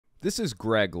This is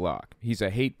Greg Locke. He's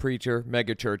a hate preacher,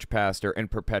 megachurch pastor,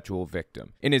 and perpetual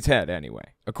victim. In his head,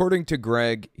 anyway. According to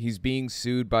Greg, he's being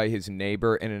sued by his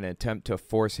neighbor in an attempt to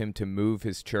force him to move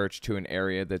his church to an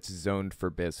area that's zoned for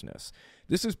business.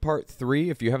 This is part 3.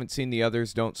 If you haven't seen the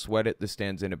others, don't sweat it. This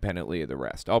stands independently of the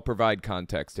rest. I'll provide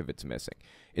context if it's missing.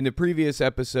 In the previous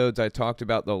episodes, I talked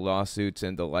about the lawsuits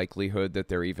and the likelihood that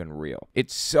they're even real.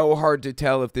 It's so hard to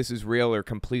tell if this is real or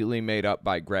completely made up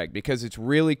by Greg because it's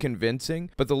really convincing,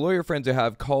 but the lawyer friends I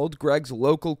have called Greg's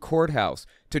local courthouse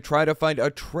to try to find a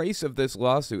trace of this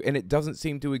lawsuit, and it doesn't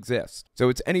seem to exist. So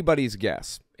it's anybody's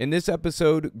guess. In this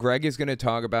episode, Greg is going to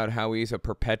talk about how he's a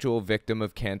perpetual victim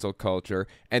of cancel culture,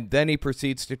 and then he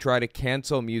proceeds to try to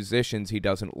cancel musicians he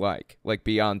doesn't like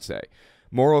Beyonce.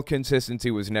 Moral consistency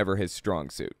was never his strong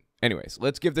suit. Anyways,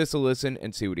 let's give this a listen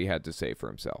and see what he had to say for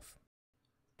himself.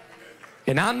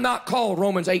 And I'm not called,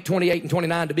 Romans 8:28 and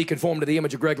 29, to be conformed to the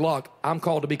image of Greg Locke. I'm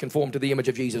called to be conformed to the image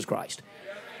of Jesus Christ.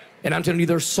 And I'm telling you,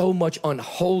 there's so much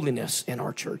unholiness in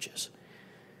our churches.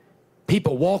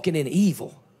 People walking in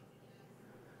evil.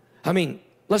 I mean,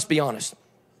 let's be honest.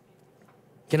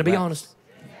 Can I be honest?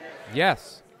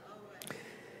 Yes.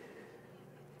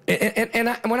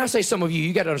 And when I say some of you,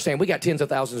 you got to understand, we got tens of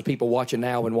thousands of people watching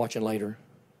now and watching later.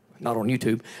 Not on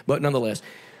YouTube, but nonetheless.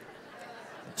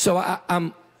 So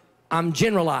I'm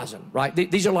generalizing, right?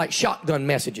 These are like shotgun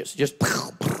messages. Just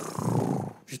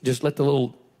let the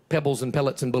little pebbles and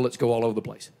pellets and bullets go all over the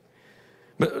place.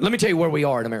 But let me tell you where we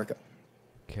are in America.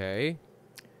 Okay.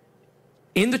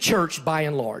 In the church, by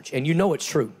and large, and you know it's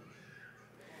true,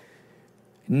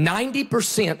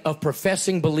 90% of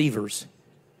professing believers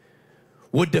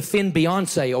would defend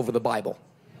Beyonce over the Bible.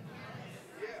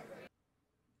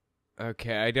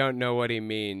 Okay, I don't know what he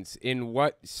means. In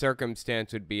what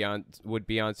circumstance would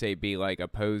Beyonce be like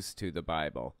opposed to the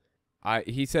Bible?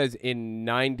 He says in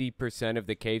 90% of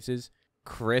the cases,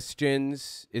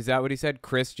 Christians, is that what he said?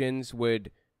 Christians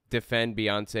would defend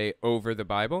Beyonce over the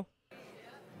Bible?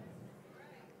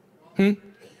 You're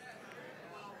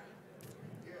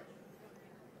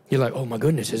like, oh my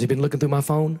goodness, has he been looking through my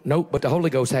phone? Nope, but the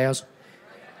Holy Ghost has.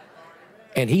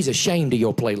 And he's ashamed of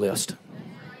your playlist.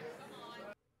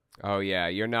 Oh yeah,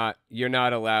 you're not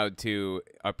allowed to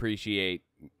appreciate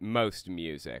most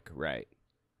music, right?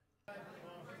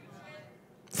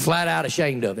 Flat out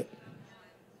ashamed of it.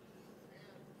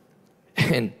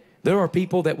 And there are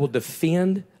people that will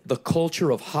defend the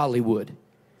culture of Hollywood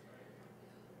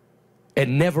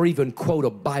and never even quote a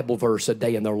Bible verse a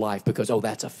day in their life because, oh,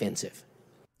 that's offensive.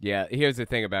 Yeah, here's the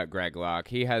thing about Greg Locke.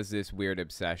 He has this weird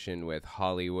obsession with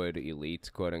Hollywood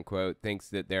elites, quote unquote, thinks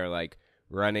that they're like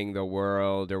running the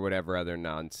world or whatever other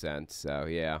nonsense. So,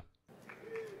 yeah.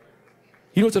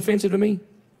 You know what's offensive to me?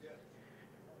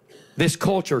 This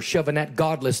culture shoving that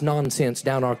godless nonsense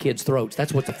down our kids' throats.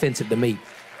 That's what's offensive to me.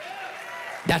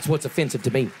 That's what's offensive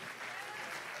to me.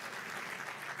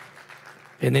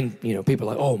 And then, you know, people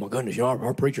are like, oh my goodness, you know,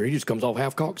 our preacher, he just comes off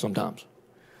half-cocked sometimes.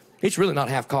 It's really not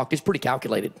half-cocked. It's pretty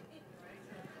calculated.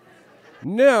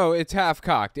 No, it's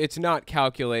half-cocked. It's not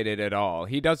calculated at all.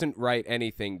 He doesn't write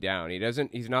anything down.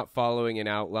 He's not following an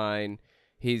outline.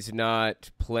 He's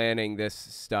not planning this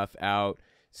stuff out.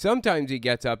 Sometimes he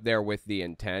gets up there with the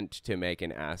intent to make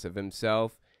an ass of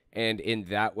himself, and in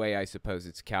that way, I suppose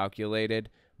it's calculated,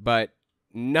 but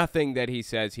nothing that he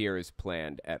says here is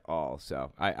planned at all.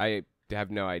 So I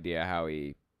have no idea how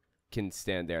he can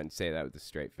stand there and say that with a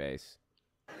straight face.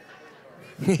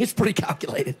 It's pretty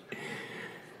calculated.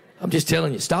 I'm just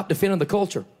telling you, stop defending the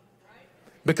culture.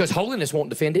 Because holiness won't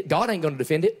defend it. God ain't going to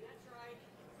defend it.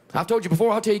 I've told you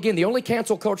before, I'll tell you again, the only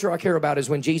cancel culture I care about is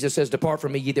when Jesus says, depart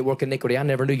from me, ye that work iniquity, I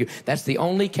never knew you. That's the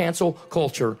only cancel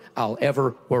culture I'll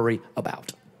ever worry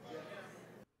about.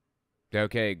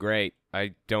 Okay, great.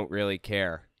 I don't really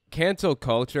care. Cancel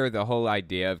culture, the whole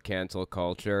idea of cancel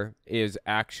culture, is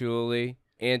actually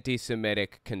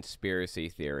anti-Semitic conspiracy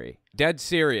theory. Dead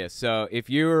serious. So if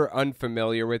you're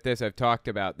unfamiliar with this, I've talked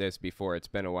about this before, it's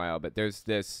been a while, but there's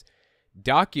this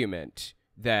document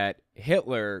that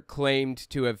Hitler claimed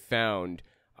to have found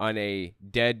on a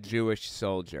dead Jewish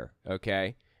soldier,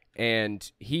 okay?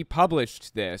 And he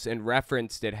published this and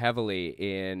referenced it heavily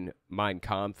in Mein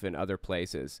Kampf and other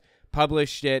places.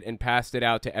 Published it and passed it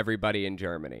out to everybody in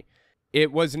Germany.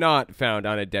 It was not found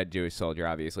on a dead Jewish soldier,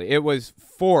 obviously. It was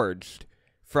forged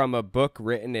from a book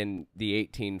written in the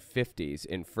 1850s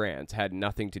in France. Had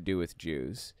nothing to do with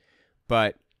Jews.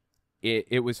 But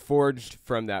it was forged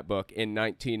from that book in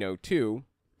 1902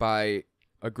 by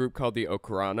a group called the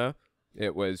Okhrana.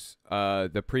 It was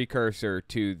the precursor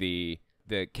to the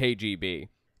KGB.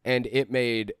 And it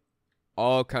made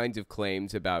all kinds of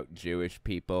claims about Jewish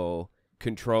people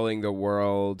controlling the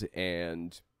world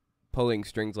and pulling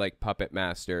strings like puppet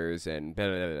masters and blah,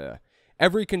 blah, blah.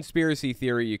 Every conspiracy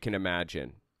theory you can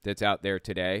imagine that's out there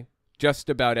today, just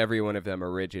about every one of them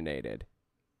originated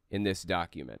in this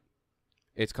document.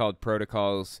 It's called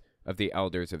Protocols of the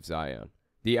Elders of Zion.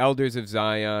 The Elders of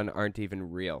Zion aren't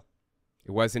even real.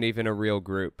 It wasn't even a real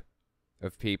group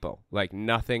of people. Like,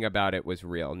 nothing about it was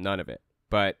real. None of it.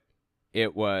 But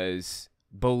it was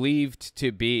believed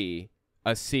to be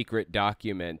a secret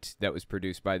document that was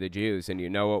produced by the Jews. And you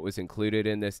know what was included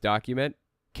in this document?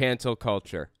 Cancel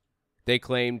culture. They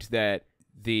claimed that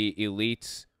the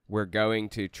elites were going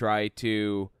to try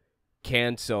to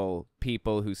cancel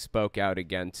people who spoke out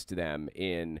against them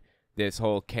in this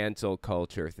whole cancel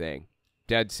culture thing.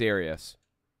 Dead serious.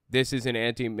 This is an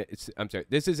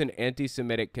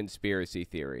anti-Semitic conspiracy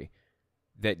theory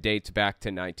that dates back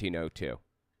to 1902.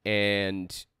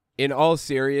 And in all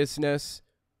seriousness,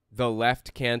 the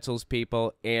left cancels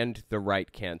people and the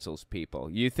right cancels people.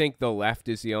 You think the left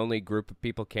is the only group of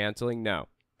people canceling? No.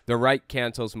 The right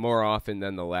cancels more often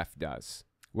than the left does.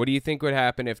 What do you think would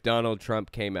happen if Donald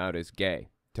Trump came out as gay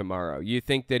tomorrow? You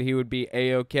think that he would be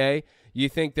A-okay? You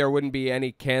think there wouldn't be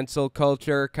any cancel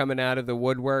culture coming out of the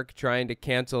woodwork trying to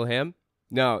cancel him?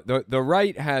 No, the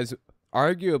right has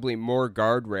arguably more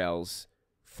guardrails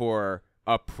for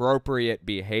appropriate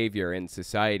behavior in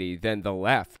society than the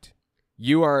left.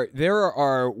 There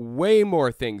are way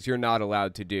more things you're not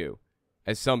allowed to do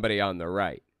as somebody on the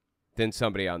right than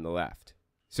somebody on the left.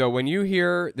 So when you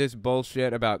hear this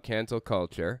bullshit about cancel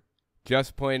culture,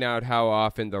 just point out how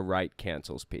often the right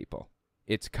cancels people.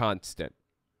 It's constant.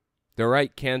 The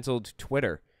right canceled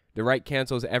Twitter. The right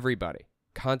cancels everybody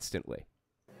constantly.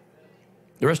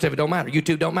 The rest of it don't matter.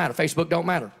 YouTube don't matter. Facebook don't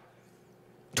matter.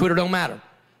 Twitter don't matter.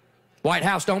 White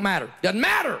House don't matter. Doesn't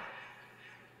matter.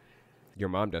 Your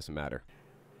mom doesn't matter.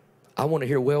 I want to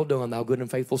hear, well done, thou good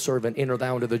and faithful servant. Enter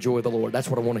thou into the joy of the Lord. That's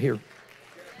what I want to hear.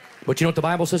 But you know what the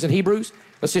Bible says in Hebrews?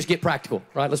 Let's just get practical,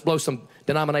 right? Let's blow some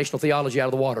denominational theology out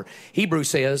of the water. Hebrews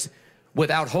says,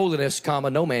 without holiness,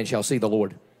 no man shall see the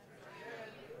Lord.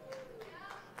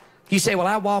 You say, well,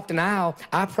 I walked an aisle.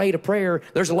 I prayed a prayer.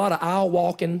 There's a lot of aisle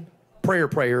walking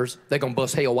prayers. They're going to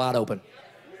bust hell wide open.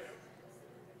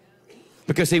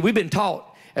 Because, see, we've been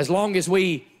taught as long as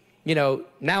we,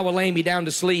 now will lay me down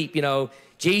to sleep,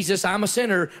 Jesus, I'm a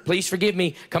sinner. Please forgive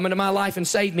me. Come into my life and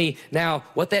save me. Now,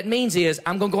 what that means is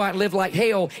I'm going to go out and live like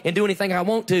hell and do anything I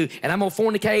want to. And I'm going to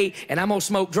fornicate, and I'm going to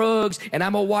smoke drugs, and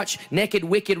I'm going to watch naked,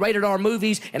 wicked, rated R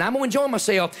movies, and I'm going to enjoy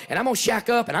myself, and I'm going to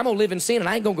shack up, and I'm going to live in sin, and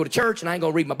I ain't going to go to church, and I ain't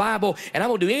going to read my Bible, and I'm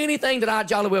going to do anything that I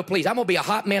jolly well please. I'm going to be a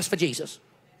hot mess for Jesus.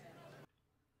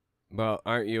 Well,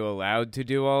 aren't you allowed to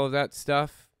do all of that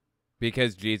stuff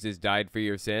because Jesus died for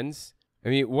your sins? I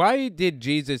mean, why did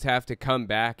Jesus have to come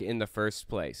back in the first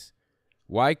place?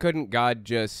 Why couldn't God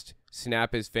just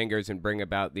snap his fingers and bring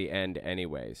about the end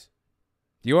anyways?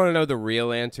 Do you want to know the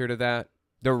real answer to that?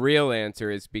 The real answer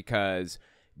is because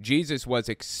Jesus was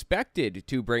expected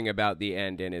to bring about the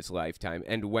end in his lifetime,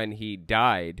 and when he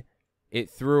died, it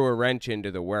threw a wrench into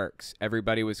the works.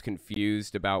 Everybody was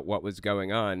confused about what was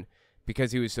going on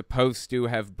because he was supposed to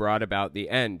have brought about the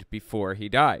end before he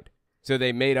died. So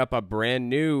they made up a brand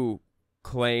new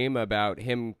claim about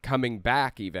him coming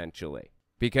back eventually,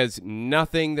 because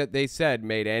nothing that they said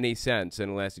made any sense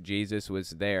unless Jesus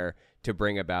was there to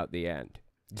bring about the end.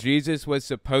 Jesus was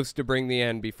supposed to bring the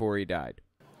end before he died.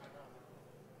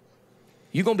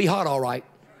 You're going to be hot, all right.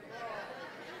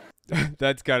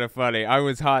 That's kind of funny. I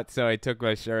was hot, so I took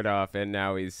my shirt off, and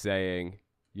now he's saying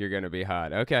you're going to be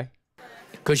hot. Okay.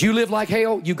 Because you live like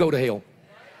hell, you go to hell.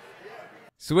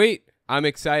 Sweet. I'm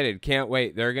excited. Can't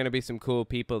wait. There are going to be some cool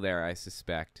people there, I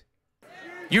suspect.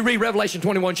 You read Revelation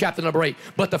 21, chapter number 8.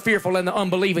 But the fearful and the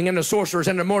unbelieving and the sorcerers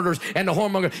and the murderers and the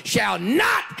whoremongers shall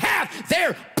not have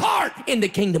their part in the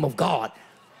kingdom of God.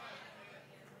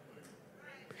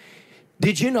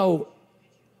 Did you know,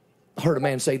 I heard a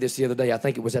man say this the other day, I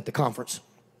think it was at the conference.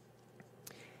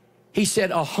 He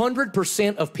said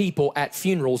 100% of people at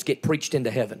funerals get preached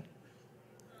into heaven.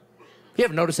 You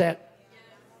ever notice that?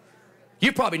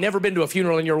 You've probably never been to a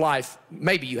funeral in your life.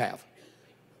 Maybe you have.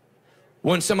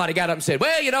 When somebody got up and said,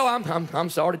 well, I'm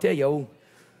sorry to tell you,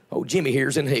 old Jimmy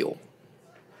here's in hell.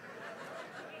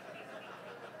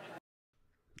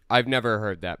 I've never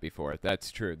heard that before. That's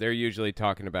true. They're usually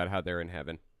talking about how they're in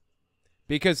heaven,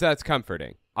 because that's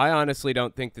comforting. I honestly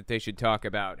don't think that they should talk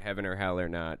about heaven or hell or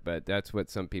not, but that's what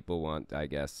some people want, I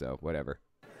guess, so whatever.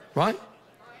 Right?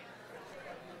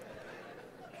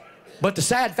 But the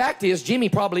sad fact is, Jimmy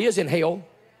probably is in hell.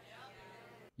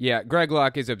 Yeah, Greg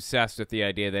Locke is obsessed with the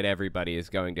idea that everybody is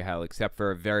going to hell, except for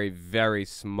a very, very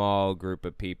small group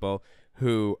of people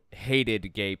who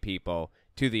hated gay people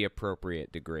to the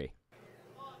appropriate degree.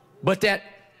 but that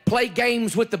play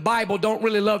games with the Bible, don't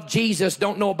really love Jesus,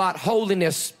 don't know about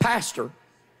holiness pastor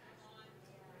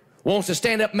wants to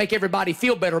stand up and make everybody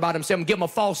feel better about himself and give them a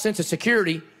false sense of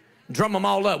security, drum them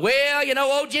all up. Well, you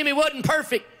know, old Jimmy wasn't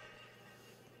perfect,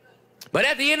 but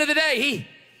at the end of the day,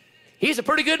 he's a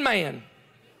pretty good man.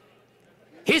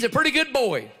 He's a pretty good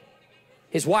boy.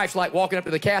 His wife's like walking up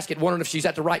to the casket wondering if she's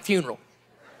at the right funeral.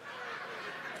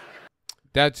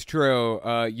 That's true.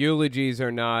 Eulogies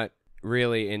are not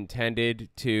really intended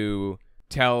to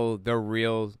tell the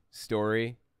real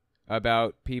story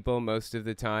about people most of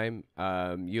the time.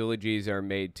 Eulogies are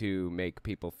made to make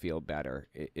people feel better,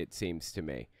 it seems to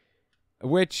me.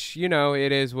 Which, you know,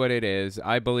 it is what it is.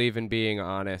 I believe in being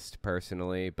honest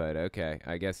personally, but okay,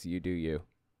 I guess you do you.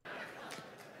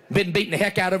 Been beating the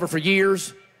heck out of her for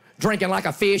years, drinking like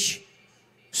a fish,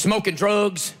 smoking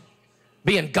drugs,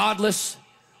 being godless,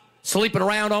 sleeping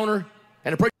around on her,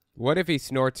 and a What if he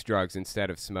snorts drugs instead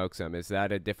of smokes them? Is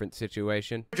that a different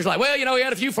situation? preacher's like, well, you know, he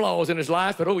had a few flaws in his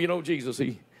life, but, oh, you know, Jesus,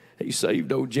 he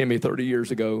saved old Jimmy 30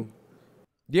 years ago.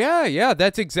 Yeah,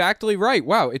 that's exactly right.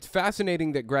 Wow, it's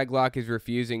fascinating that Greg Locke is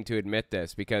refusing to admit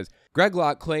this, because Greg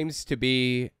Locke claims to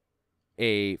be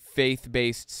a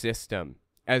faith-based system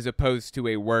as opposed to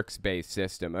a works-based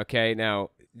system, okay? Now,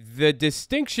 the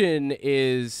distinction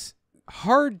is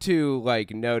hard to,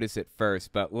 like, notice at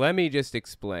first, but let me just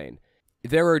explain.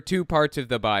 There are two parts of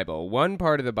the Bible. One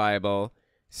part of the Bible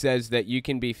says that you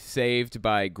can be saved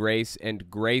by grace and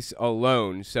grace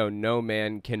alone, so no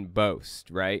man can boast,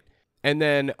 right? And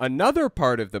then another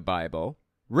part of the Bible,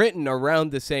 written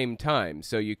around the same time,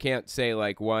 so you can't say,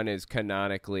 like, one is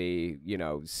canonically, you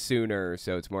know, sooner,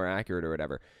 so it's more accurate or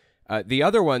whatever. The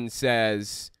other one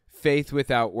says, faith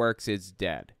without works is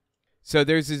dead. So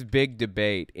there's this big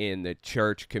debate in the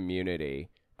church community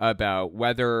about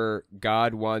whether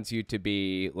God wants you to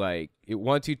be, like, it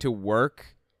wants you to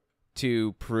work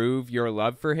to prove your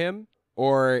love for him,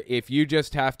 or if you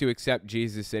just have to accept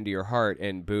Jesus into your heart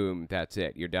and boom, that's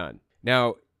it, you're done.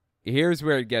 Now, here's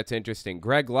where it gets interesting.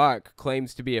 Greg Locke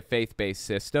claims to be a faith-based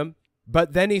system,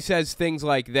 but then he says things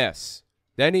like this.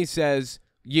 Then he says,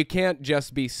 you can't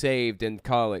just be saved and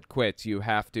call it quits. You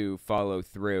have to follow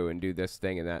through and do this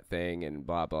thing and that thing and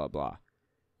blah, blah, blah.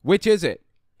 Which is it?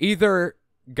 Either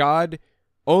God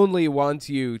only wants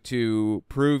you to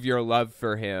prove your love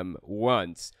for him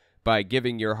once by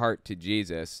giving your heart to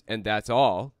Jesus, and that's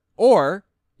all, or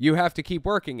you have to keep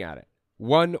working at it.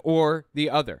 One or the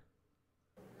other.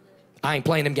 I ain't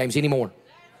playing them games anymore.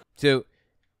 So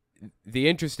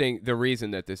the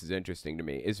reason that this is interesting to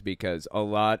me is because a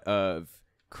lot of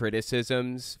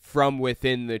criticisms from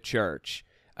within the church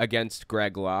against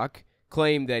Greg Locke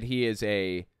claim that he is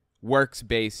a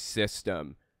works-based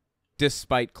system,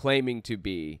 despite claiming to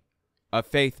be a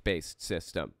faith-based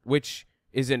system, which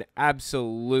is an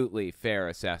absolutely fair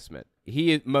assessment.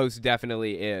 He most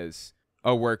definitely is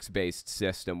a works-based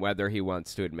system, whether he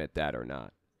wants to admit that or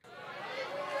not.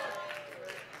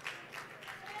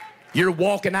 Your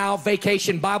walking aisle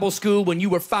vacation Bible school when you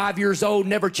were 5 years old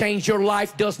never changed your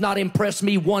life does not impress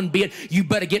me one bit. You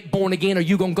better get born again or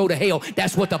you're going to go to hell.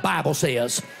 That's what the Bible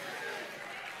says.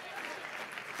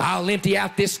 I'll empty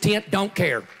out this tent, don't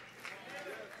care.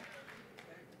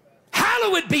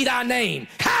 Hallowed be thy name.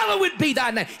 Hallowed be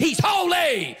thy name. He's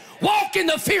holy. Walk in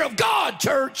the fear of God,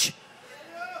 church.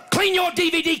 Clean your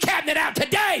DVD cabinet out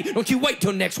today. Don't you wait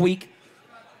till next week.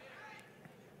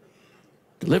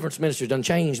 Deliverance ministry done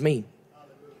changed me.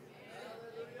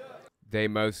 They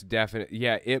most definitely,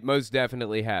 yeah, it most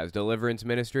definitely has. Deliverance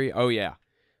ministry, oh yeah,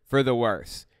 for the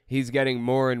worse. He's getting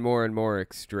more and more and more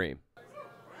extreme.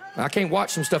 I can't watch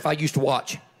some stuff I used to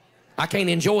watch. I can't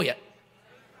enjoy it.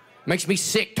 Makes me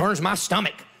sick, turns my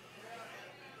stomach.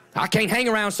 I can't hang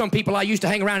around some people I used to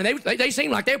hang around, and they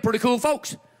seem like they're pretty cool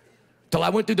folks. Till I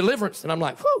went through deliverance, and I'm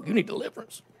like, whew, you need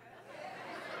deliverance.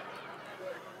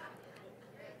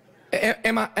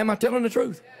 Am I telling the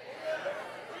truth?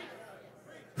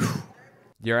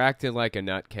 You're acting like a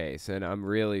nutcase, and I'm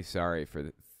really sorry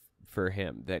for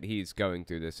him that he's going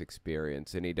through this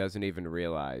experience, and he doesn't even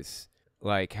realize,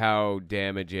 like, how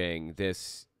damaging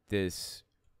this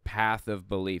path of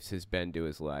beliefs has been to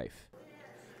his life.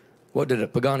 What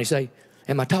did Pagani say?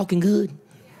 Am I talking good?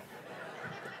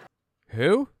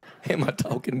 Who? Am I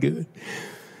talking good?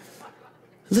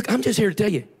 Look, I'm just here to tell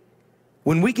you,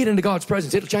 when we get into God's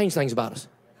presence, it'll change things about us.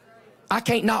 I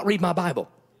can't not read my Bible.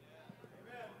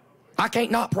 I can't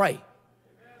not pray.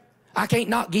 I can't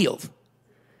not give.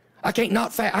 I can't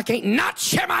not fast. I can't not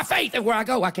share my faith everywhere I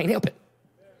go. I can't help it.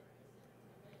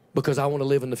 Because I want to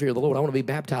live in the fear of the Lord. I want to be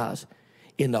baptized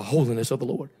in the holiness of the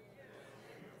Lord.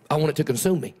 I want it to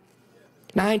consume me.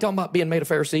 Now, I ain't talking about being made a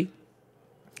Pharisee.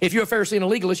 If you're a Pharisee and a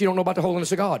legalist, you don't know about the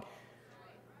holiness of God.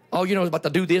 All you know is about to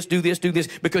do this, do this, do this,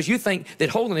 because you think that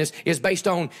holiness is based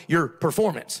on your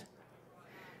performance.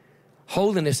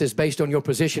 Holiness is based on your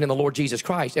position in the Lord Jesus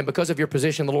Christ. And because of your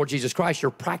position in the Lord Jesus Christ, your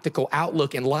practical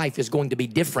outlook in life is going to be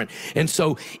different. And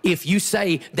so if you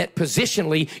say that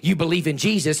positionally you believe in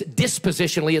Jesus,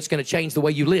 dispositionally it's going to change the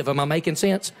way you live. Am I making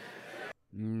sense?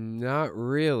 Not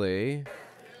really.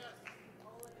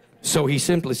 So he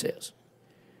simply says,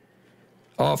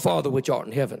 Our Father which art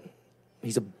in heaven.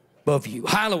 He's above you.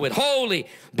 Hallowed, holy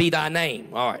be thy name.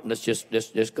 All right, let's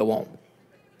just go on.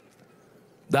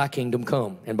 Thy kingdom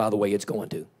come. And by the way, it's going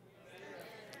to.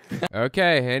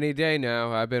 Okay, any day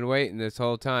now. I've been waiting this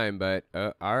whole time, but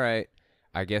all right.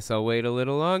 I guess I'll wait a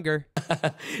little longer.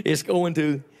 It's going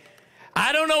to.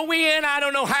 I don't know when, I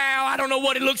don't know how, I don't know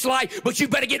what it looks like, but you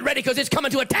better get ready because it's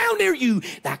coming to a town near you.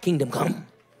 Thy kingdom come.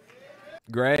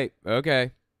 Great.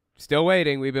 Okay. Still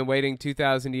waiting. We've been waiting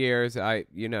 2,000 years. I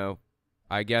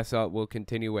guess we'll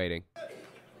continue waiting.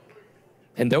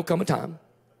 And there'll come a time.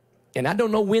 And I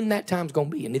don't know when that time's going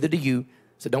to be, and neither do you.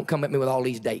 So don't come at me with all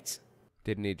these dates.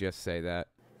 Didn't he just say that?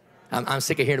 I'm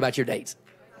sick of hearing about your dates.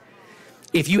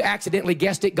 If you accidentally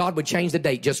guessed it, God would change the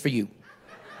date just for you.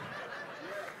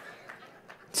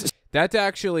 That's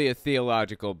actually a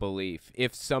theological belief.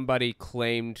 If somebody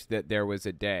claimed that there was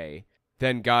a day,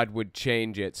 then God would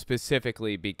change it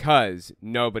specifically because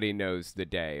nobody knows the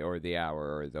day or the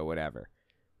hour or the whatever.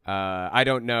 I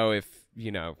don't know if,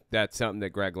 that's something that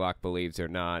Greg Locke believes or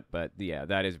not, but yeah,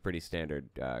 that is a pretty standard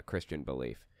Christian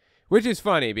belief. Which is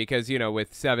funny because,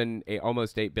 with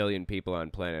almost 8 billion people on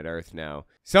planet Earth now,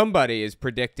 somebody is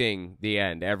predicting the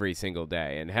end every single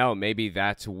day. And hell, maybe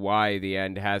that's why the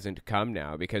end hasn't come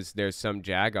now, because there's some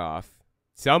jagoff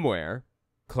somewhere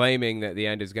claiming that the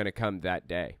end is going to come that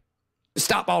day.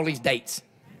 Stop all these dates.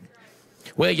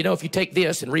 Well, if you take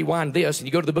this and rewind this and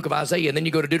you go to the book of Isaiah and then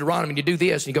you go to Deuteronomy and you do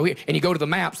this and you go here and you go to the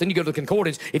maps, then you go to the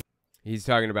concordance. He's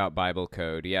talking about Bible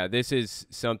code. Yeah, this is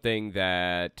something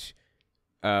that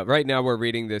right now we're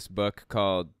reading this book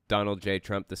called Donald J.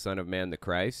 Trump, the Son of Man, the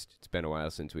Christ. It's been a while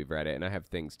since we've read it, and I have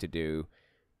things to do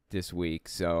this week,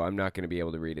 so I'm not going to be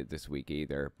able to read it this week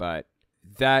either. But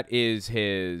that is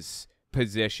his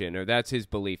position, or that's his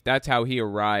belief. That's how he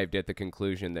arrived at the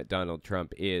conclusion that Donald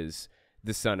Trump is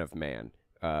the Son of Man,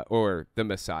 or the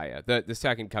Messiah, the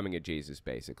second coming of Jesus,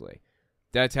 basically.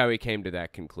 That's how he came to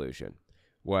that conclusion,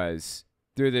 was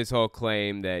through this whole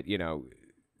claim that,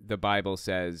 the Bible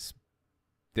says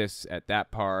this at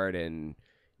that part, and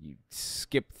you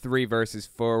skip 3 verses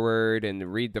forward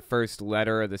and read the first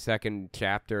letter of the second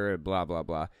chapter, blah, blah,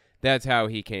 blah. That's how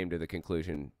he came to the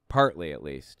conclusion, partly at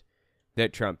least,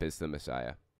 that Trump is the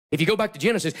Messiah. If you go back to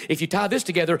Genesis, if you tie this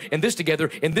together and this together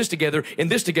and this together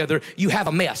and this together, you have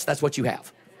a mess. That's what you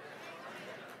have.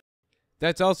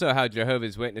 That's also how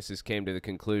Jehovah's Witnesses came to the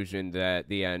conclusion that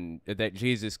that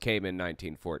Jesus came in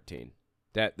 1914.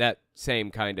 That same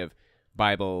kind of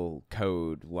Bible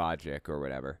code logic or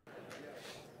whatever.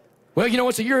 Well,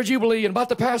 it's a year of Jubilee and about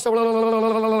the Passover.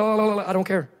 I don't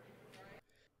care.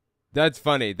 That's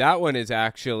funny. That one is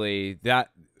actually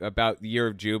about the year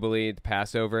of Jubilee, the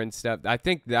Passover and stuff. I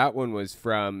think that one was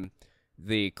from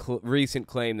the recent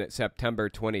claim that September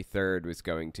 23rd was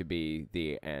going to be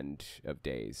the end of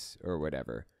days or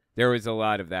whatever. There was a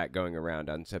lot of that going around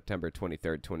on September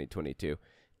 23rd, 2022.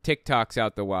 TikTok's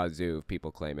out the wazoo of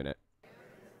people claiming it.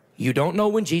 You don't know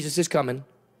when Jesus is coming,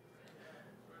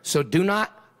 so do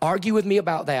not argue with me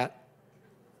about that.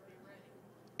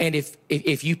 And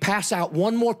if you pass out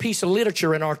one more piece of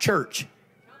literature in our church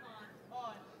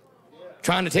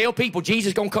trying to tell people Jesus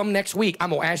is going to come next week, I'm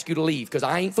going to ask you to leave, because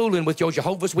I ain't fooling with your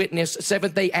Jehovah's Witness,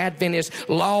 Seventh-day Adventist,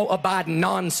 law-abiding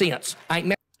nonsense.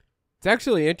 It's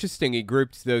actually interesting he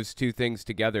grouped those two things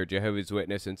together, Jehovah's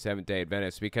Witness and Seventh-day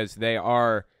Adventist, because they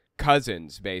are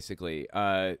cousins, basically.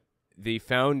 The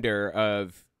founder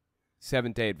of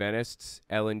Seventh-day Adventists,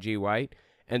 Ellen G. White,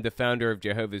 and the founder of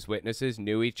Jehovah's Witnesses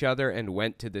knew each other and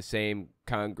went to the same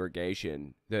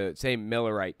congregation, the same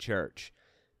Millerite church,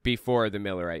 before the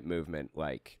Millerite movement,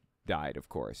 died, of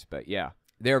course. But yeah,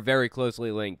 they're very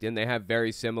closely linked, and they have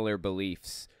very similar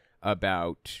beliefs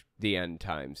about the end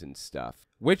times and stuff.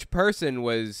 Which person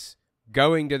was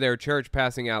going to their church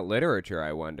passing out literature,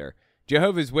 I wonder?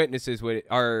 Jehovah's Witnesses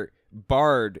are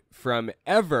barred from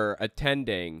ever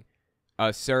attending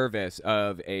a service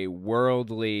of a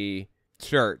worldly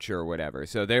church or whatever.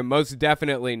 So they're most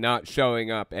definitely not showing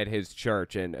up at his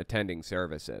church and attending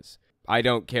services. I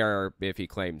don't care if he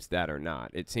claims that or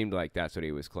not. It seemed like that's what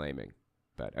he was claiming.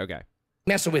 But okay.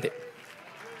 Messing with it.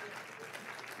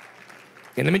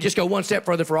 And let me just go one step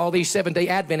further for all these Seventh-day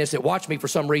Adventists that watch me for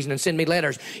some reason and send me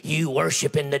letters. You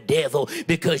worshiping the devil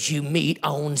because you meet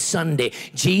on Sunday.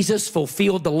 Jesus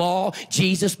fulfilled the law.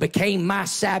 Jesus became my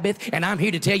Sabbath. And I'm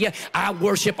here to tell you, I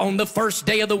worship on the first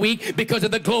day of the week because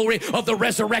of the glory of the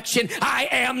resurrection. I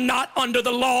am not under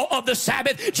the law of the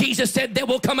Sabbath. Jesus said there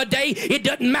will come a day. It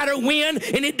doesn't matter when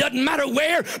and it doesn't matter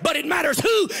where, but it matters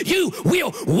who you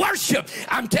will worship.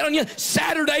 I'm telling you,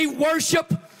 Saturday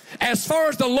worship, as far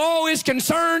as the law is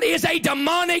concerned, is a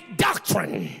demonic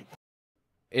doctrine.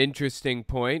 Interesting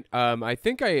point. I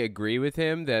think I agree with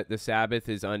him that the Sabbath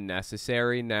is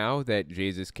unnecessary now that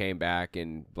Jesus came back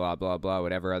and blah, blah, blah,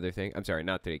 whatever other thing. I'm sorry,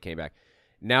 not that he came back.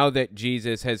 Now that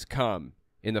Jesus has come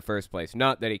in the first place,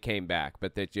 not that he came back,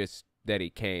 but that he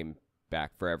came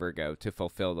back forever ago to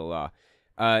fulfill the law.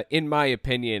 In my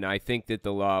opinion, I think that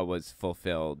the law was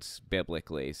fulfilled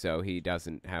biblically, so he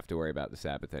doesn't have to worry about the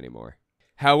Sabbath anymore.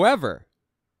 However,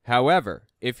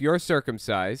 if you're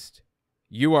circumcised,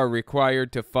 you are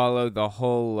required to follow the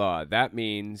whole law. That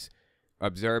means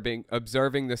observing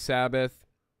the Sabbath,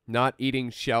 not eating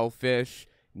shellfish,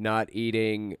 not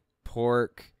eating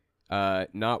pork,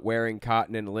 not wearing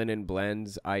cotton and linen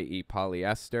blends, i.e.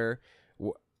 polyester,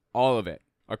 all of it.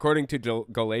 According to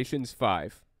Galatians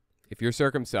 5, if you're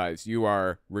circumcised, you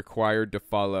are required to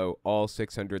follow all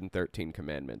 613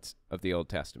 commandments of the Old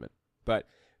Testament. But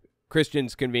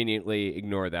Christians conveniently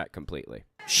ignore that completely.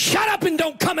 Shut up and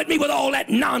don't come at me with all that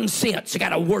nonsense. I got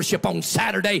to worship on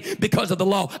Saturday because of the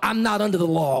law. I'm not under the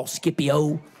law,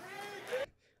 Skippy-O.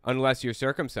 Unless you're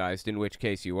circumcised, in which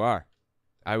case you are.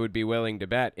 I would be willing to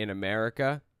bet in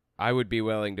America, I would be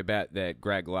willing to bet that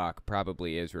Greg Locke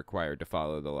probably is required to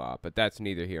follow the law, but that's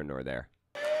neither here nor there.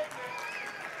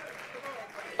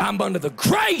 I'm under the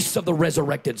grace of the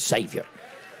resurrected Savior.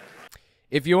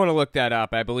 If you want to look that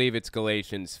up, I believe it's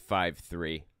Galatians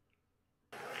 5:3.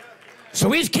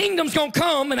 So his kingdom's going to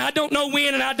come, and I don't know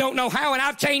when, and I don't know how, and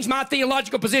I've changed my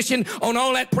theological position on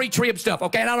all that pre-trib stuff,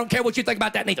 okay? And I don't care what you think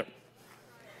about that neither.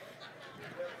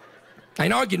 I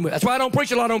ain't arguing with it. That's why I don't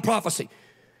preach a lot on prophecy.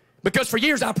 Because for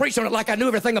years I preached on it like I knew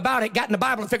everything about it, got in the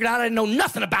Bible and figured out I didn't know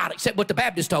nothing about it except what the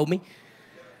Baptist told me.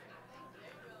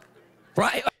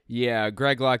 Right? Yeah,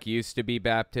 Greg Locke used to be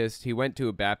Baptist. He went to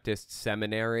a Baptist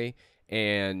seminary,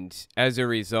 and as a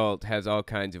result has all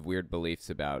kinds of weird beliefs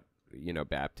about,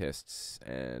 Baptists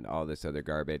and all this other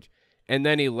garbage. And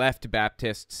then he left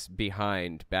Baptists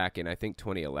behind back in, I think,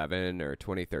 2011 or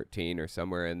 2013 or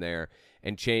somewhere in there,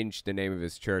 and changed the name of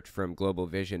his church from Global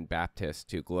Vision Baptist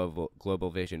to Global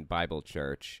Vision Bible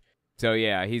Church. So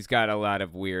yeah, he's got a lot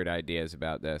of weird ideas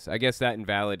about this. I guess that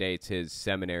invalidates his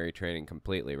seminary training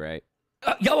completely, right?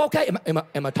 Yo, okay?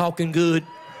 Am I talking good?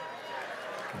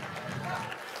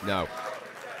 No.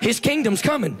 His kingdom's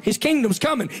coming. His kingdom's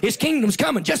coming. His kingdom's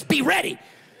coming. Just be ready.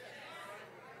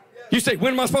 You say,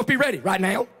 when am I supposed to be ready? Right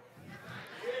now.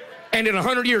 And in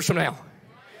 100 years from now.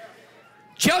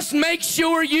 Just make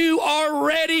sure you are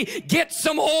ready. Get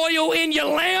some oil in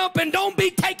your lamp and don't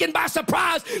be taken by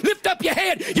surprise. Lift up your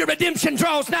head. Your redemption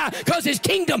draws nigh because his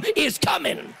kingdom is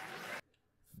coming.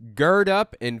 Gird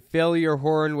up and fill your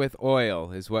horn with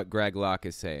oil is what Greg Locke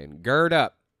is saying. Gird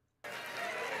up.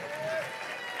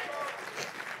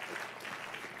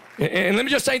 And let me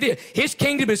just say this. His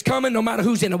kingdom is coming no matter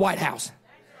who's in the White House.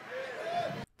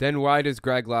 Then why does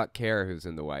Greg Locke care who's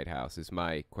in the White House is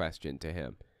my question to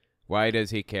him. Why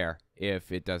does he care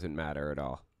if it doesn't matter at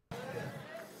all?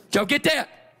 Y'all get that?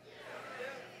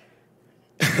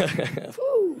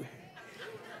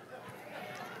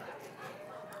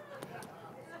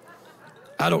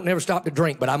 I don't never stop to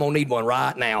drink, but I'm going to need one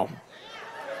right now.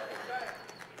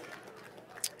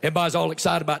 Everybody's all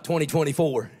excited about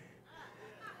 2024.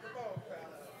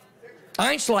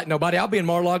 I ain't slighting nobody. I'll be in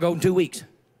Mar-a-Lago in 2 weeks.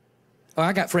 Oh,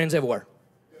 I got friends everywhere.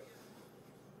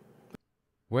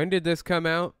 When did this come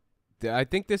out? I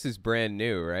think this is brand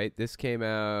new, right? This came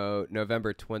out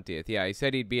November 20th. Yeah, he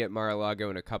said he'd be at Mar-a-Lago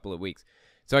in a couple of weeks.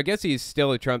 So I guess he's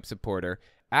still a Trump supporter.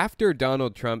 After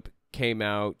Donald Trump came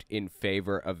out in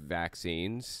favor of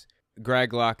vaccines,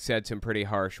 Greg Locke said some pretty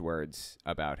harsh words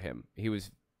about him. He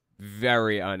was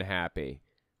very unhappy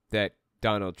that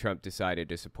Donald Trump decided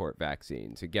to support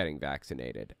vaccines and getting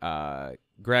vaccinated.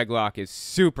 Greg Locke is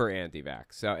super anti-vax.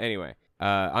 So anyway,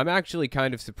 I'm actually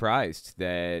kind of surprised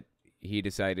that he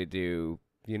decided to,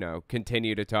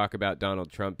 continue to talk about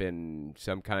Donald Trump in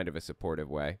some kind of a supportive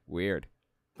way. Weird.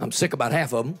 I'm sick about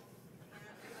half of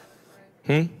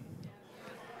them.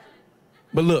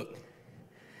 But look,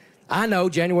 I know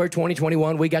January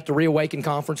 2021, we got the Reawaken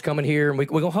Conference coming here, and we're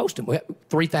going to host them. We have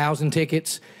 3,000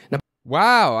 tickets. Now,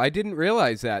 wow, I didn't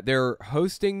realize that. They're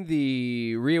hosting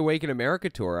the Reawaken America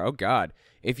tour. Oh, God.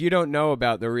 If you don't know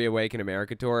about the Reawaken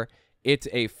America tour, it's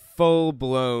a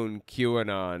full-blown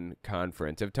QAnon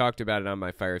conference. I've talked about it on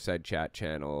my Fireside Chat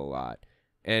channel a lot.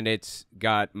 And it's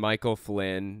got Michael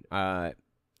Flynn.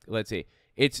 Let's see.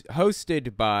 It's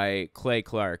hosted by Clay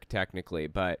Clark, technically,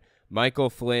 but Michael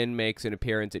Flynn makes an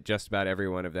appearance at just about every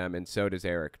one of them, and so does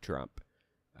Eric Trump,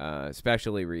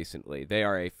 especially recently. They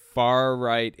are a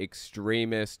far-right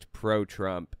extremist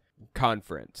pro-Trump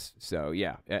conference. So,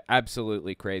 yeah,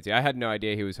 absolutely crazy. I had no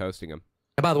idea he was hosting them.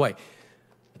 And by the way,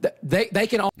 they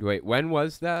can all... Wait, when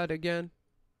was that again?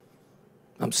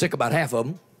 I'm sick about half of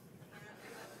them.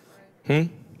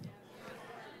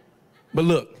 But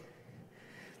look,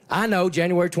 I know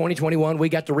January 2021, we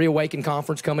got the Reawaken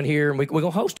conference coming here, and we're going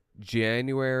to host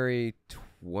January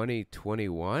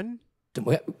 2021?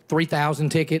 3,000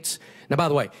 tickets. Now, by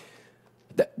the way,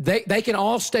 they can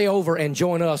all stay over and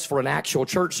join us for an actual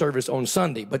church service on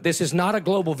Sunday, but this is not a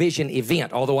Global Vision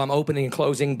event, although I'm opening and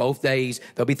closing both days.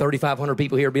 There'll be 3,500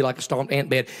 people here. It'll be like a stomped ant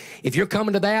bed. If you're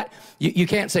coming to that, you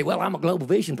can't say, well, I'm a Global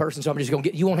Vision person, so I'm just going to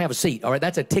get, you won't have a seat, all right?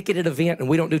 That's a ticketed event, and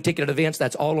we don't do ticketed events.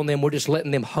 That's all on them. We're just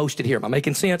letting them host it here. Am I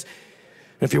making sense?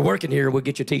 If you're working here, we'll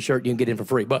get you a T-shirt and you can get in for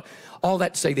free. But all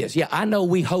that to say this, yeah, I know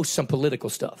we host some political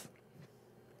stuff.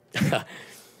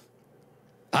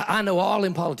 I know all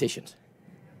them politicians.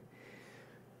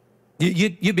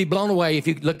 You'd be blown away if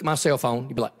you looked at my cell phone.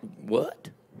 You'd be like, what?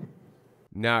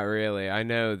 Not really. I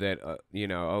know that,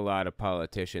 a lot of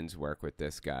politicians work with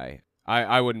this guy.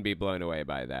 I wouldn't be blown away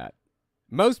by that.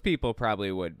 Most people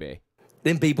probably would be.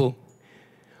 Them people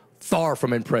far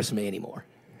from impress me anymore.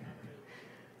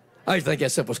 I used to think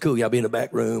that stuff was cool. Y'all be in the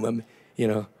back room.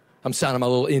 I'm signing my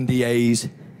little NDAs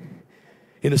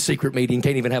in a secret meeting.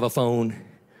 Can't even have a phone.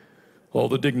 All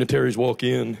the dignitaries walk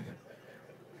in.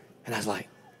 And I was like,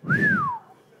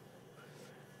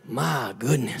 my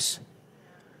goodness.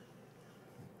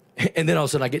 And then all of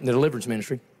a sudden I get in the deliverance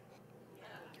ministry.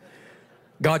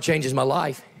 God changes my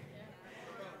life.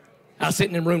 I was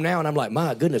sitting in the room now and I'm like,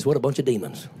 my goodness, what a bunch of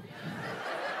demons.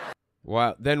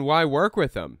 Well, then why work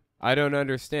with them? I don't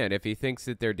understand. If he thinks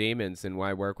that they're demons, then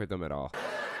why work with them at all?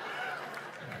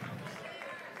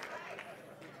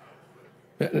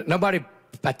 Nobody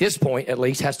at this point, at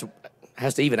least, has to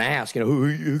even ask, who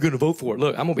are you going to vote for?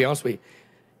 Look, I'm going to be honest with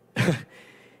you.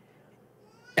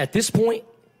 At this point,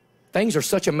 things are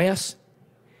such a mess.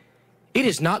 It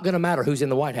is not going to matter who's in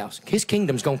the White House. His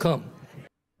kingdom's going to come.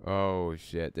 Oh,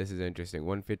 shit. This is interesting.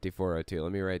 15402.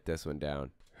 Let me write this one down.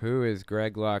 Who is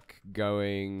Greg Locke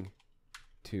going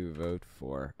to vote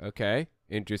for? Okay.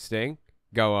 Interesting.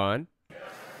 Go on.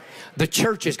 The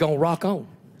church is going to rock on.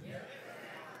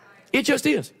 It just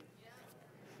is.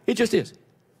 It just is.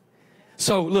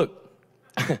 So, look.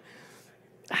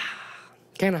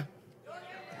 Can I?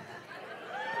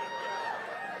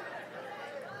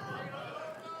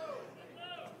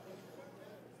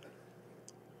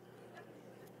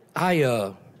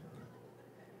 I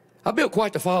built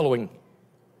quite the following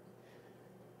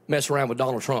mess around with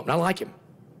Donald Trump, and I like him.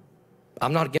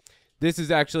 I'm not against. This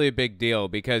is actually a big deal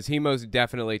because he most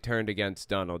definitely turned against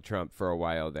Donald Trump for a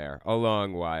while there, a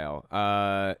long while.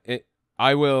 I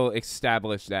will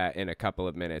establish that in a couple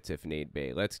of minutes if need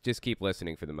be. Let's just keep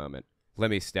listening for the moment.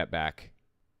 Let me step back.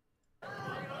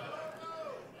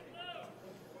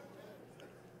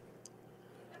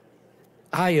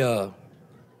 I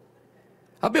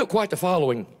built quite the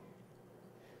following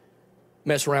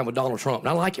mess around with Donald Trump, and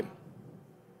I like him.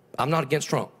 I'm not against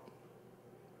Trump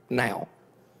now.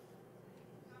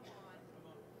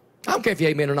 I don't care if you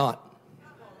amen or not.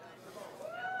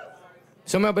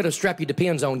 Some of y'all better strap your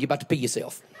Depends on. You're about to pee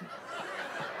yourself.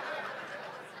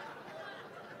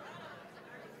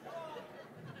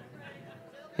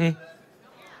 I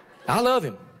love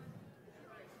him.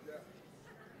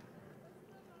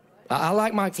 I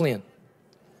like Mike Flynn.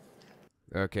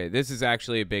 Okay, this is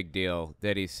actually a big deal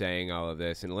that he's saying all of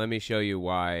this, and let me show you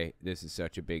why this is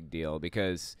such a big deal,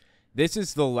 because this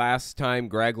is the last time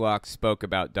Greg Locke spoke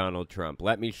about Donald Trump.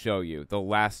 Let me show you the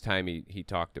last time he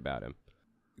talked about him.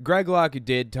 Greg Locke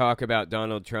did talk about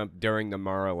Donald Trump during the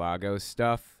Mar-a-Lago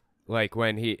stuff, like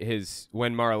when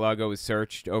Mar-a-Lago was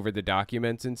searched over the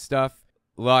documents and stuff.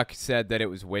 Locke said that it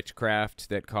was witchcraft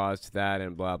that caused that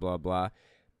and blah, blah, blah.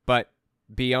 But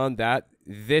beyond that,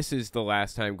 this is the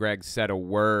last time Greg said a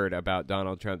word about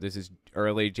Donald Trump. This is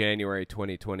early January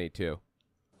 2022.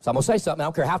 So I'm going to say something. I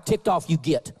don't care how ticked off you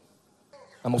get.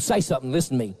 I'm going to say something.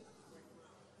 Listen to me.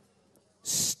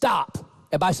 Stop.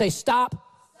 Everybody say stop.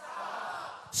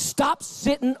 Stop. Stop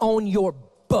sitting on your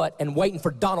butt and waiting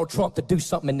for Donald Trump to do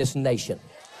something in this nation.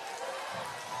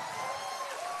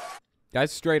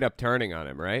 That's straight up turning on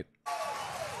him, right?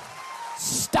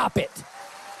 Stop it.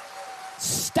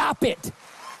 Stop it.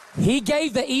 He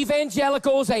gave the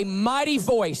evangelicals a mighty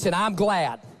voice, and I'm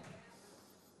glad.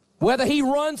 Whether he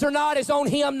runs or not is on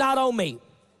him, not on me.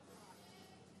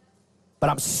 But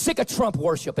I'm sick of Trump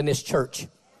worship in this church.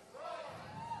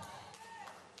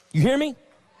 You hear me?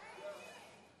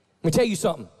 Let me tell you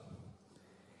something.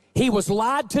 He was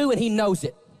lied to, and he knows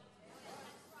it.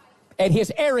 And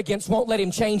his arrogance won't let him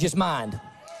change his mind.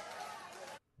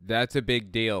 That's a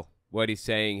big deal, what he's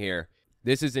saying here.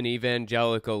 This is an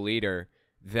evangelical leader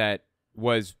that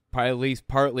was at least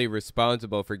partly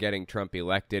responsible for getting Trump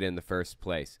elected in the first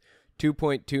place.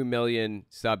 2.2 million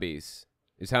subbies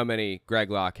is how many Greg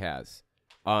Locke has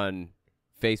on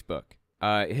Facebook.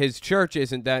 His church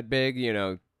isn't that big,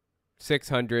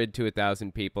 600 to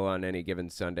 1,000 people on any given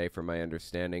Sunday, from my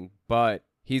understanding. But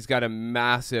he's got a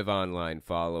massive online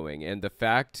following. And the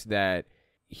fact that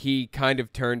he kind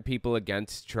of turned people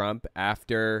against Trump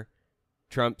after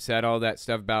Trump said all that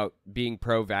stuff about being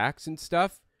pro-vax and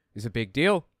stuff is a big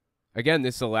deal. Again,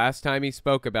 this is the last time he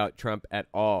spoke about Trump at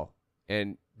all.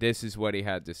 And this is what he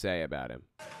had to say about him.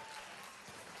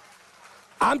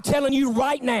 I'm telling you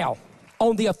right now,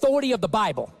 on the authority of the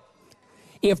Bible,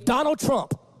 if Donald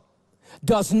Trump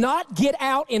does not get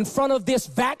out in front of this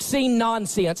vaccine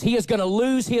nonsense, he is going to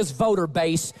lose his voter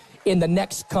base in the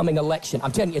next coming election.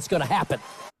 I'm telling you, it's going to happen.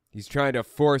 He's trying to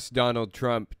force Donald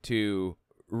Trump to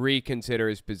reconsider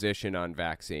his position on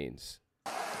vaccines.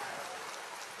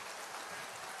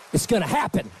 It's going to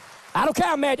happen. I don't care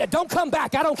how mad. Don't come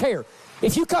back. I don't care.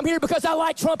 If you come here because I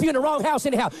like Trump, you're in the wrong house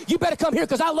anyhow. You better come here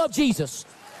because I love Jesus.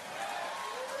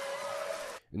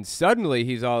 And suddenly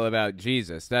he's all about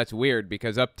Jesus. That's weird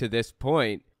because up to this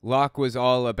point, Locke was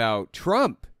all about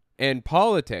Trump and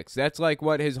politics. That's like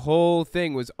what his whole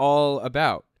thing was all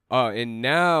about. And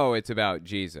now it's about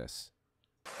Jesus.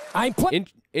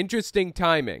 Interesting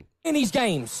timing. In these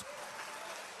games.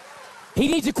 He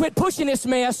needs to quit pushing this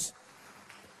mess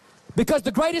because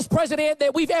the greatest president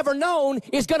that we've ever known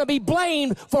is going to be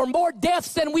blamed for more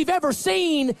deaths than we've ever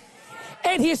seen,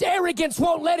 and his arrogance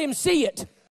won't let him see it.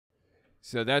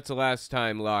 So that's the last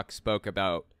time Locke spoke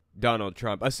about Donald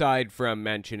Trump, aside from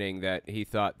mentioning that he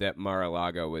thought that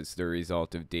Mar-a-Lago was the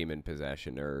result of demon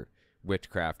possession or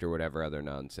witchcraft or whatever other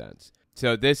nonsense.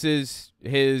 So this is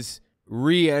his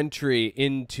re-entry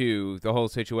into the whole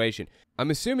situation.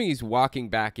 I'm assuming he's walking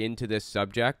back into this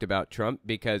subject about Trump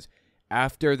because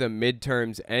after the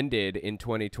midterms ended in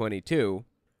 2022,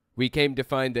 we came to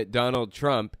find that Donald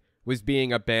Trump was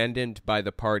being abandoned by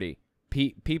the party.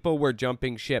 People were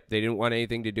jumping ship. They didn't want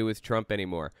anything to do with Trump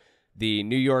anymore. The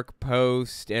New York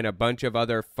Post and a bunch of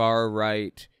other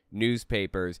far-right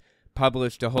newspapers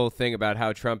published a whole thing about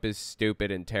how Trump is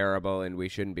stupid and terrible and we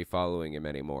shouldn't be following him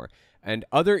anymore. And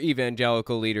other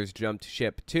evangelical leaders jumped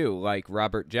ship too, like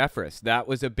Robert Jeffress. That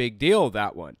was a big deal,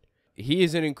 that one. He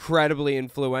is an incredibly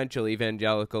influential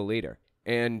evangelical leader.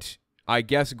 And I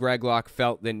guess Greg Locke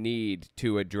felt the need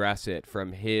to address it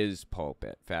from his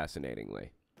pulpit,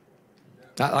 fascinatingly.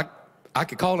 I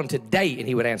could call him today and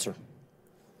he would answer.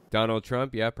 Donald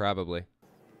Trump? Yeah, probably.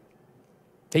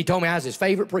 He told me I was his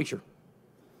favorite preacher.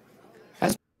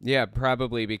 Yeah,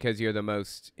 probably because you're the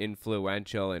most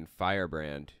influential and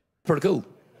firebrand. Pretty cool.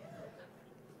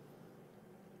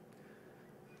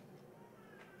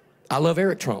 I love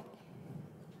Eric Trump.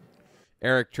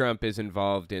 Eric Trump is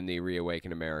involved in the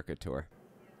Reawaken America tour.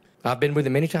 I've been with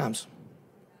him many times.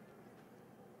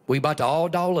 We about to all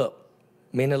doll up.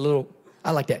 Me and a little,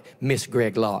 I like that, Miss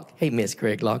Greg Locke. Hey, Miss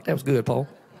Greg Locke. That was good, Paul.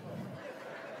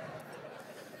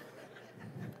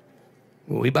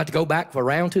 We about to go back for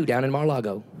round 2 down in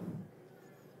Mar-a-Lago.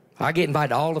 I get invited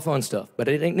to all the fun stuff, but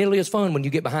it ain't nearly as fun when you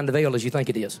get behind the veil as you think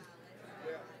it is.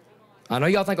 I know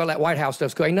y'all think all that White House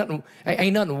stuff's cool. Ain't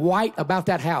nothing white about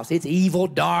that house. It's evil,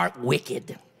 dark,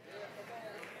 wicked.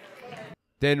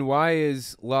 Then why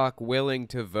is Locke willing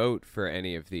to vote for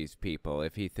any of these people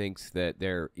if he thinks that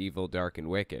they're evil, dark, and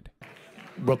wicked?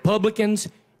 Republicans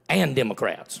and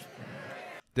Democrats.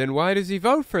 Then why does he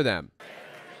vote for them?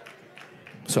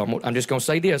 So I'm just going to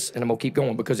say this, and I'm going to keep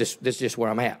going because this is just where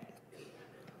I'm at.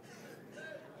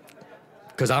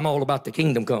 Because I'm all about the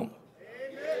kingdom come.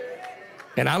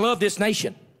 And I love this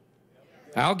nation.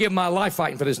 I'll give my life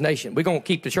fighting for this nation. We're going to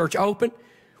keep the church open.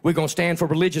 We're going to stand for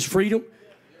religious freedom.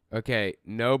 Okay,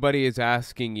 nobody is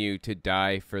asking you to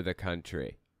die for the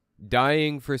country.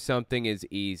 Dying for something is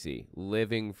easy.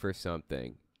 Living for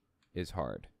something is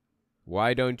hard.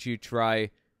 Why don't you try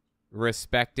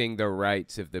respecting the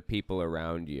rights of the people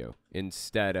around you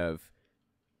instead of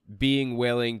being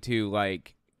willing to,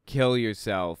 like, kill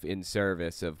yourself in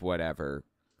service of whatever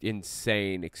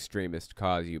insane extremist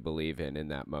cause you believe in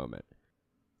that moment?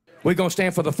 We're going to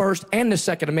stand for the First and the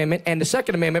Second Amendment, and the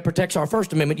Second Amendment protects our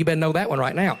First Amendment. You better know that one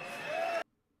right now.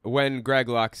 When Greg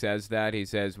Locke says that, he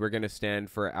says, we're going to stand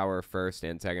for our First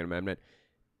and Second Amendment.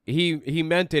 He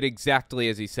meant it exactly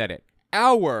as he said it.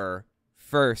 Our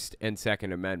First and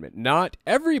Second Amendment. Not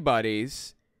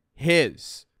everybody's,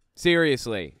 his.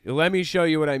 Seriously, let me show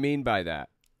you what I mean by that.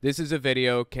 This is a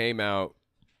video, came out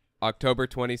October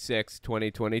 26,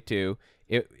 2022.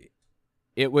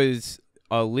 It was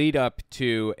a lead up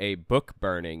to a book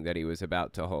burning that he was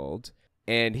about to hold.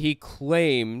 And he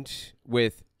claimed,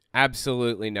 with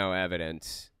absolutely no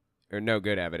evidence, or no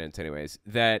good evidence anyways,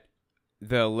 that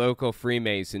the local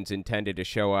Freemasons intended to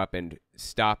show up and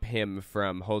stop him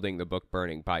from holding the book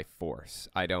burning by force.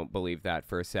 I don't believe that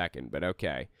for a second, but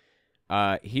okay.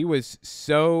 He was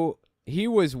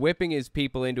whipping his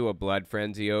people into a blood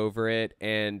frenzy over it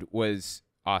and was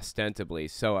ostensibly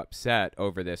so upset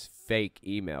over this fake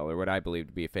email, or what I believe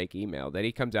to be a fake email, that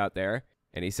he comes out there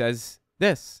and he says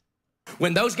this.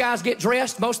 When those guys get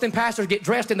dressed, most of them pastors get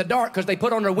dressed in the dark because they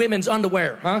put on their women's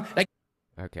underwear, huh?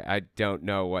 Okay, I don't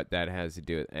know what that has to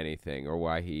do with anything or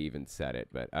why he even said it,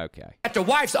 but okay. Got their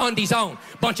wife's undies on,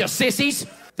 bunch of sissies.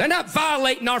 They're not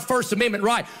violating our First Amendment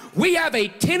right. We have a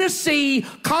Tennessee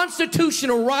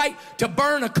constitutional right to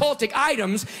burn occultic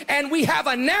items, and we have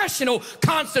a national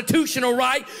constitutional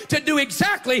right to do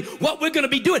exactly what we're going to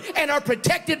be doing and are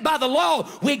protected by the law.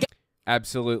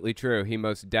 Absolutely true. He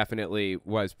most definitely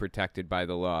was protected by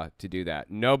the law to do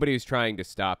that. Nobody was trying to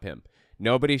stop him.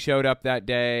 Nobody showed up that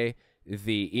day.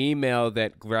 The email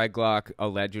that Greg Locke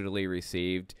allegedly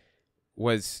received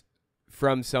was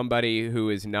from somebody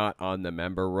who is not on the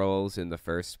member rolls in the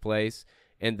first place,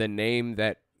 and the name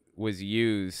that was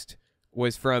used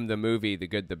was from the movie The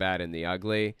Good, the Bad, and the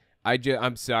Ugly.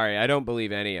 I'm sorry, I don't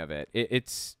believe any of it.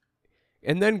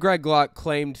 And then Greg Locke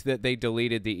claimed that they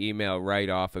deleted the email right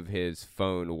off of his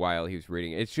phone while he was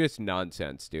reading it. It's just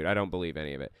nonsense, dude. I don't believe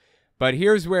any of it. But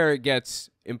here's where it gets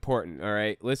important, all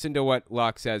right? Listen to what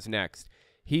Locke says next.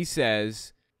 He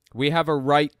says, we have a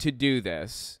right to do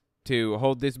this, to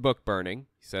hold this book burning.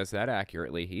 He says that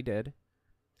accurately. He did.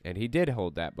 And he did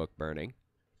hold that book burning.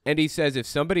 And he says if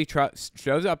somebody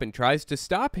shows up and tries to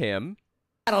stop him...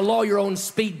 Got a lawyer on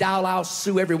speed dial, I'll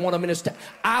sue every one of them in this town.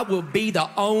 I will be the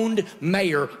owned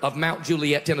mayor of Mount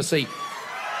Juliet, Tennessee.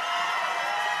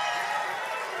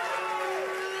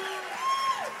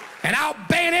 And I'll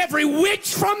ban every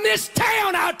witch from this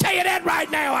town. I'll tell you that right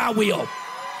now, I will.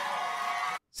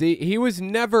 See, he was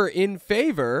never in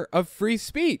favor of free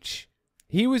speech.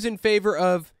 He was in favor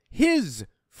of his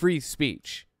free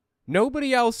speech.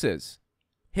 Nobody else's.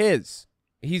 His.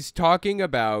 He's talking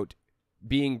about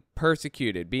being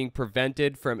persecuted, being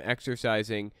prevented from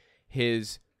exercising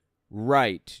his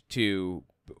right to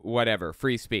whatever,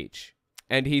 free speech.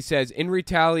 And he says, in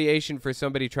retaliation for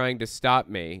somebody trying to stop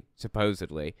me,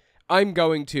 supposedly, I'm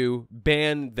going to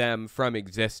ban them from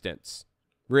existence.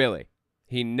 Really.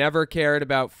 He never cared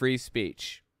about free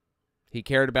speech. He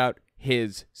cared about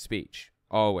his speech.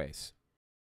 Always.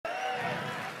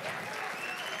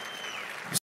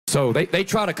 So they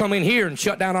try to come in here and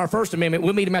shut down our First Amendment.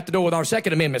 We'll meet them at the door with our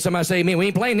Second Amendment. Somebody say, man, we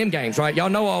ain't playing them games, right? Y'all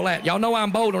know all that. Y'all know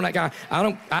I'm bold on that guy.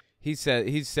 He's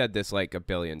said this like a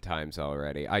billion times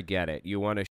already. I get it. You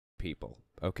want to people.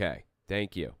 Okay.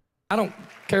 Thank you. I don't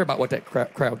care about what that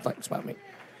crowd thinks about me.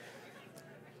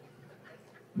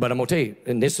 But I'm going to tell you,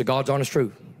 and this is God's honest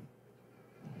truth.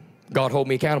 God hold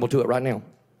me accountable to it right now.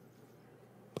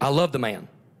 I love the man.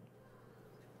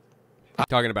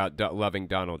 Talking about loving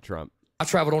Donald Trump. I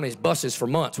traveled on his buses for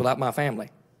months without my family.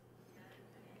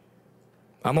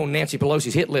 I'm on Nancy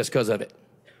Pelosi's hit list because of it.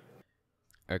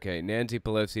 Okay, Nancy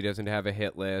Pelosi doesn't have a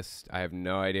hit list. I have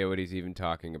no idea what he's even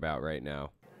talking about right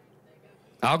now.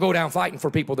 I'll go down fighting for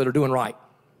people that are doing right.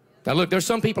 Now, look, there's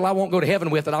some people I won't go to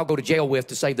heaven with that I'll go to jail with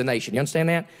to save the nation. You understand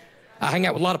that? I hang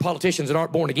out with a lot of politicians that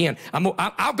aren't born again.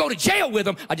 I'll go to jail with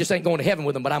them. I just ain't going to heaven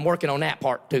with them, but I'm working on that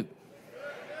part, too.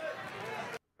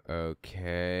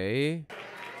 Okay.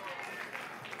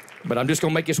 But I'm just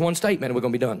going to make this one statement, and we're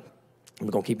going to be done. And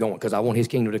we're going to keep going, because I want his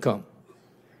kingdom to come.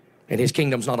 And his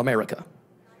kingdom's not America.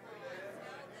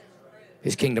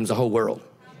 His kingdom's the whole world.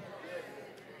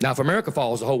 Now, if America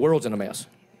falls, the whole world's in a mess.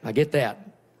 I get that.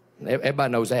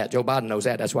 Everybody knows that. Joe Biden knows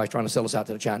that. That's why he's trying to sell us out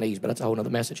to the Chinese, but that's a whole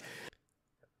other message.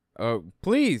 Oh,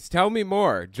 please tell me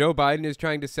more. Joe Biden is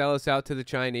trying to sell us out to the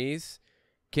Chinese?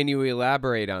 Can you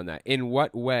elaborate on that? In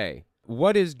what way?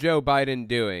 What is Joe Biden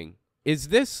doing? Is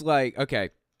this like,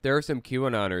 okay, there are some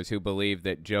QAnoners who believe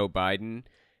that Joe Biden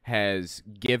has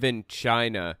given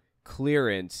China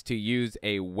clearance to use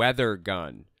a weather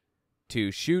gun,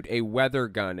 to shoot a weather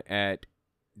gun at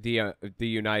the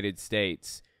United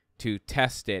States to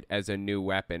test it as a new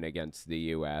weapon against the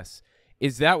U.S.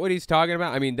 Is that what he's talking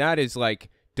about? I mean, that is like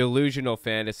delusional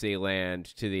fantasy land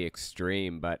to the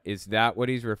extreme, but is that what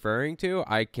he's referring to?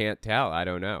 I can't tell. I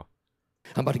don't know.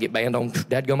 I'm about to get banned on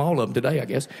dadgum all of them today, I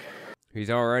guess. He's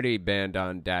already banned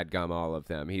on dadgum all of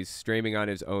them. He's streaming on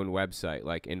his own website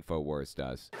like InfoWars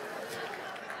does.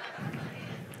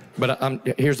 But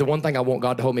here's the one thing I want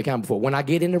God to hold me accountable for. When I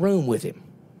get in the room with him.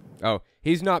 Oh,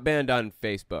 he's not banned on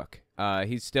Facebook.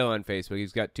 He's still on Facebook.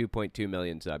 He's got 2.2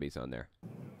 million subbies on there.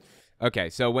 Okay,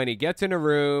 so when he gets in a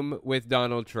room with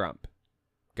Donald Trump,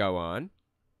 go on.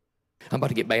 I'm about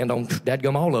to get banned on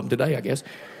dadgum all of them today, I guess.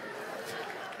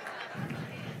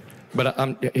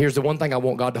 But here's the one thing I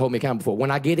want God to hold me accountable for.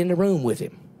 When I get in the room with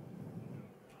him,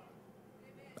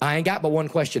 I ain't got but one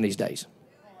question these days.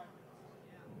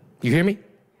 You hear me?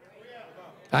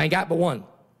 I ain't got but one.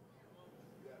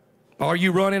 Are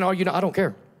you running? Are you not? I don't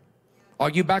care. Are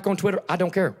you back on Twitter? I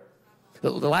don't care. The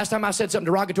last time I said something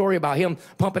derogatory about him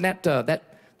pumping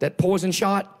that poison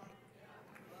shot,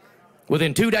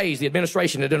 within 2 days, the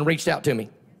administration had done reached out to me.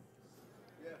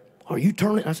 Are you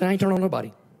turning? I said, I ain't turning on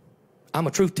nobody. I'm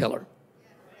a truth teller.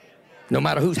 No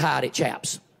matter who's hide it,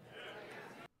 chaps.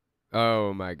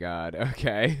 Oh, my God.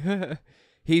 Okay.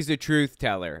 He's a truth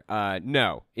teller.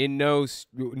 No. In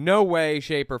no way,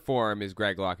 shape, or form is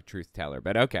Greg Locke a truth teller.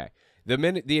 But okay.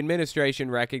 The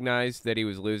administration recognized that he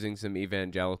was losing some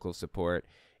evangelical support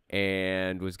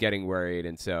and was getting worried.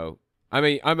 And so, I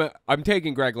mean, I'm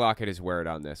taking Greg Locke at his word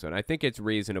on this one. I think it's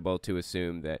reasonable to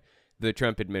assume that the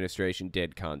Trump administration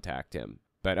did contact him.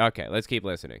 But okay, let's keep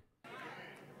listening.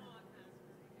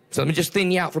 So let me just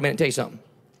thin you out for a minute and tell you something.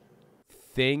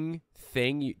 Thing,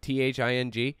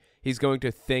 T-H-I-N-G. He's going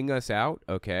to thing us out,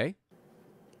 okay?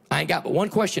 I ain't got but one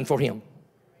question for him.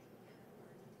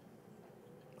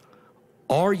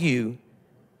 Are you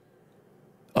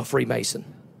a Freemason?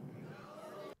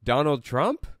 Donald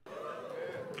Trump?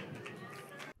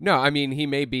 No, I mean, he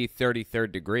may be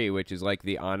 33rd degree, which is like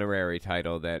the honorary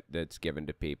title that's given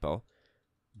to people.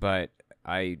 But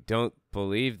I don't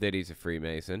believe that he's a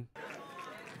Freemason.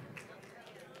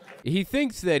 He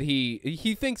thinks that he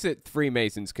thinks that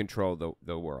Freemasons control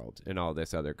the world and all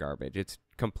this other garbage. It's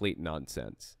complete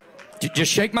nonsense.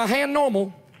 Just shake my hand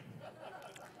normal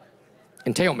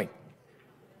and tell me.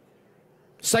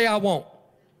 Say I won't.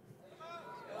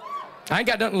 I ain't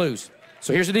got nothing to lose.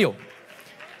 So here's the deal.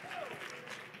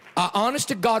 I honest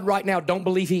to God right now don't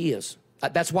believe he is.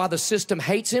 That's why the system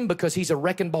hates him, because he's a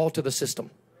wrecking ball to the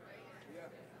system.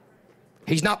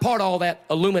 He's not part of all that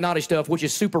Illuminati stuff, which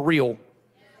is super real.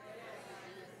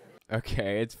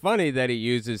 Okay, it's funny that he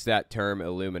uses that term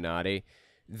Illuminati.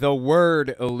 The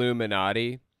word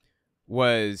Illuminati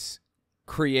was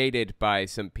created by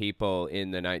some people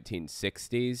in the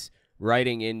 1960s,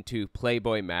 writing into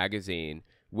Playboy magazine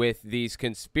with these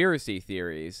conspiracy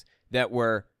theories that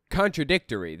were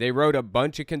contradictory. They wrote a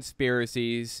bunch of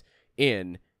conspiracies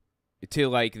in to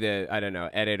like the, I don't know,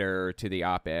 editor, or to the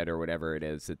op-ed or whatever it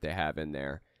is that they have in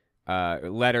there.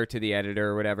 Letter to the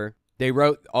editor or whatever. They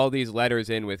wrote all these letters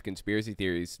in with conspiracy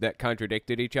theories that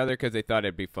contradicted each other because they thought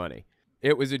it'd be funny.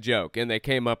 It was a joke, and they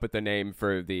came up with the name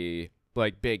for the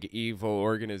like big evil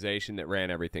organization that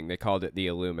ran everything. They called it the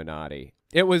Illuminati.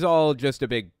 It was all just a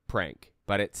big prank,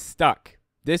 but it stuck.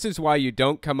 This is why you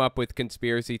don't come up with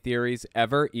conspiracy theories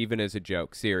ever, even as a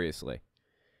joke, seriously.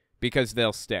 Because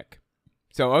they'll stick.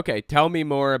 So, okay, tell me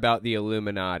more about the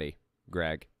Illuminati,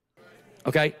 Greg.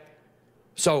 Okay?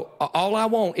 So, all I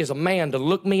want is a man to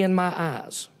look me in my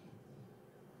eyes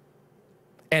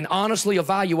and honestly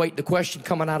evaluate the question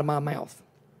coming out of my mouth.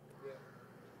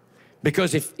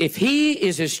 Because if he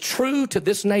is as true to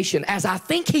this nation as I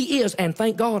think he is, and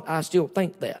thank God I still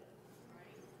think that,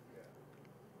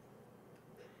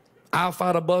 I'll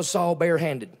fight a buzzsaw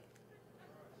barehanded.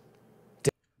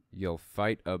 You'll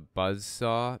fight a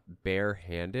buzzsaw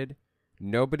barehanded?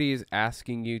 Nobody is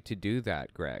asking you to do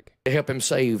that, Greg. To help him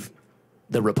save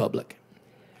the Republic.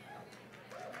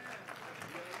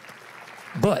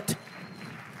 But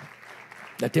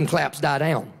let them claps die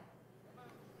down.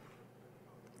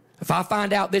 If I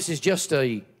find out this is just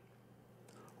a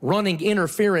running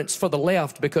interference for the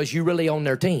left because you really own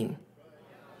their team,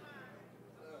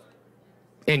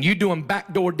 and you doing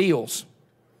backdoor deals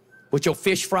with your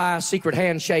fish fry, secret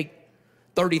handshake,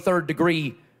 33rd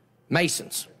degree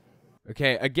Masons.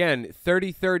 Okay, again,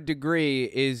 33rd degree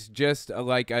is just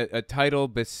like a title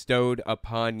bestowed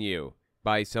upon you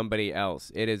by somebody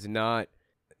else. It is not,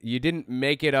 you didn't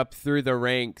make it up through the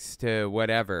ranks to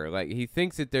whatever. Like, he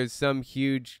thinks that there's some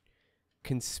huge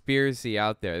conspiracy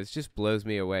out there. This just blows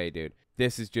me away, dude.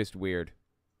 This is just weird.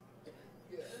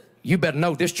 You better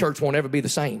know this church won't ever be the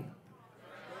same.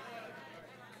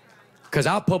 Because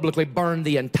I'll publicly burn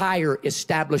the entire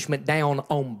establishment down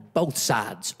on both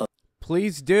sides.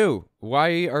 Please do.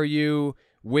 Why are you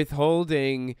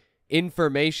withholding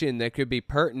information that could be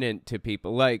pertinent to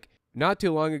people? Like, not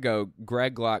too long ago,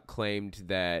 Greg Locke claimed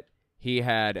that he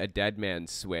had a dead man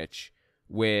switch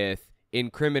with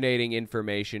incriminating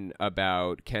information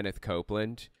about Kenneth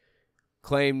Copeland.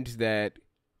 Claimed that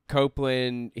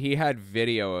he had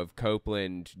video of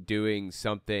Copeland doing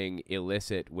something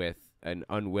illicit with an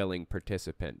unwilling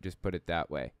participant, just put it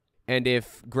that way. And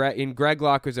if Greg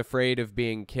Locke was afraid of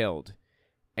being killed,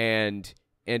 and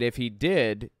if he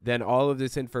did, then all of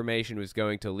this information was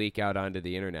going to leak out onto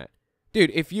the internet.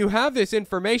 Dude, if you have this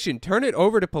information, turn it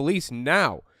over to police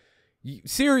now.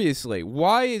 Seriously,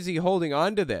 why is he holding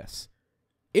on to this?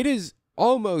 It is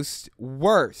almost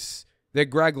worse that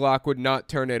Greg Locke would not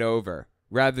turn it over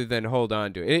rather than hold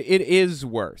on to it. It is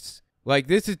worse. Like,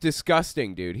 this is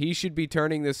disgusting, dude. He should be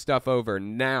turning this stuff over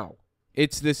now.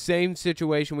 It's the same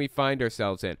situation we find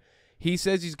ourselves in. He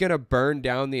says he's going to burn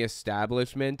down the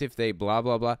establishment if they blah,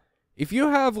 blah, blah. If you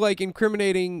have, like,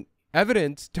 incriminating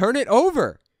evidence, turn it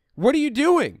over. What are you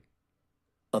doing?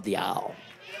 Of the aisle.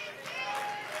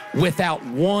 Without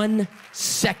 1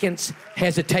 second's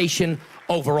hesitation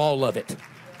over all of it.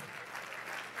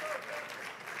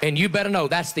 And you better know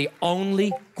that's the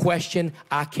only question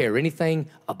I care anything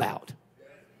about.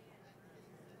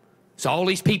 So all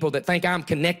these people that think I'm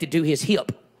connected to his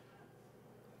hip,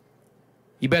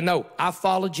 you better know I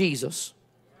follow Jesus.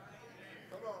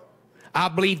 I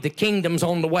believe the kingdom's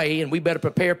on the way, and we better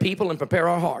prepare people and prepare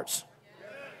our hearts.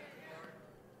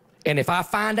 And if I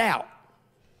find out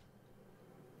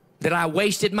that I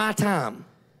wasted my time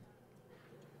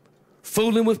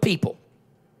fooling with people,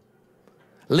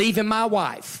 leaving my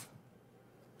wife,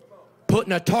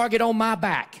 putting a target on my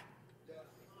back,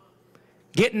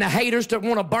 getting the haters that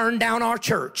want to burn down our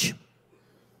church,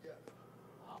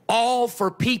 all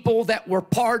for people that were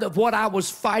part of what I was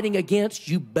fighting against,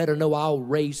 you better know I'll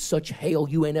raise such hell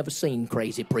you ain't ever seen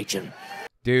crazy preaching.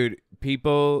 Dude,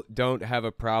 people don't have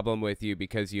a problem with you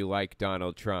because you like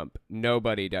Donald Trump.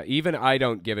 Nobody does. Even I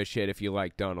don't give a shit if you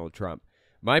like Donald Trump.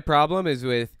 My problem is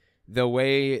with the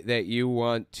way that you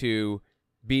want to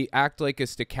act like a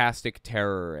stochastic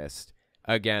terrorist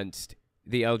against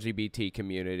the LGBT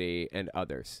community and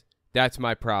others. That's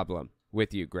my problem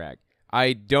with you, Greg.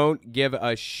 I don't give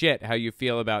a shit how you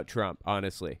feel about Trump,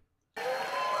 honestly.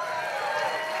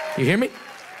 You hear me?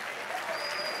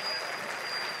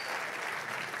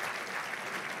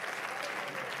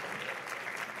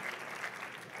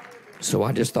 So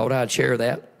I just thought I'd share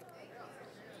that.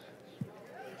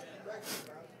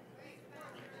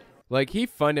 Like, he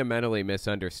fundamentally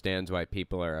misunderstands why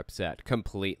people are upset.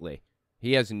 Completely.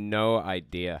 He has no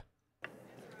idea.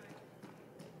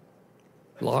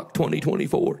 Locke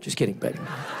 2024. Just kidding, baby.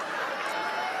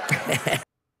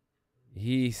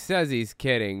 He says he's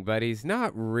kidding, but he's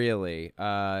not really.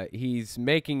 He's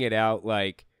making it out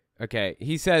like, okay,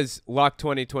 he says Locke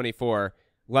 2024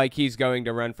 like he's going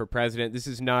to run for president. This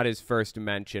is not his first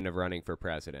mention of running for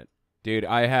president. Dude,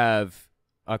 I have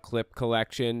a clip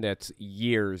collection that's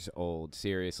years old,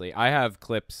 seriously. I have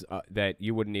clips that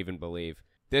you wouldn't even believe.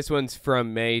 This one's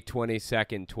from May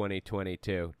 22nd,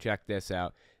 2022. Check this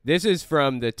out. This is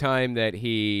from the time that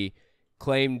he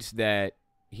claimed that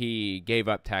he gave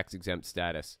up tax-exempt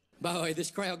status. By the way,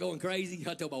 this crowd going crazy.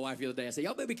 I told my wife the other day, I said,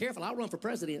 y'all better be careful. I'll run for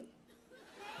president.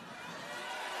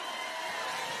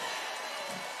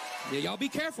 Yeah, y'all be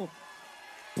careful.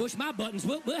 Push my buttons.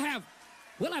 We'll have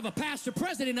a pastor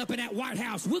president up in that White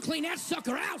House. We'll clean that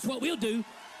sucker out. That's what we'll do.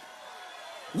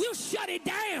 We'll shut it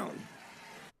down.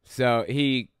 So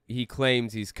he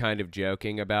claims he's kind of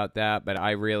joking about that, but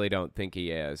I really don't think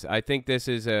he is. I think this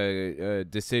is a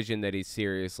decision that he's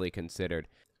seriously considered.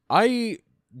 I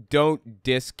don't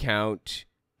discount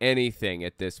anything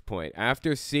at this point.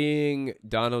 After seeing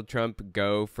Donald Trump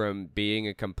go from being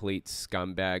a complete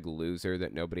scumbag loser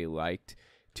that nobody liked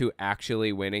to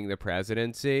actually winning the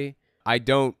presidency, I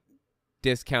don't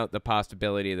discount the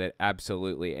possibility that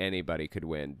absolutely anybody could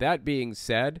win. That being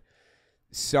said,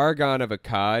 Sargon of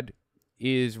Akkad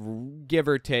is, give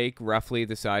or take, roughly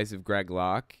the size of Greg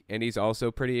Locke, and he's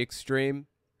also pretty extreme.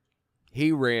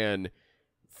 He ran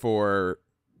for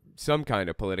some kind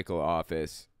of political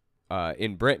office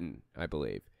in Britain, I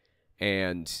believe,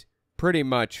 and pretty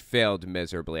much failed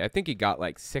miserably. I think he got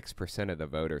like 6% of the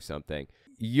vote or something.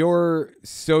 Your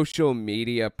social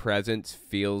media presence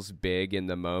feels big in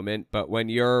the moment, but when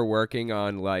you're working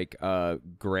on like a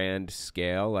grand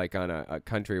scale, like on a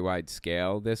countrywide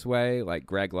scale this way, like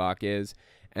Greg Locke is,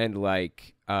 and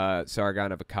like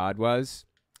Sargon of Akkad was,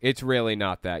 It's really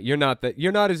not that. You're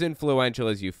not as influential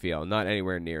as you feel. Not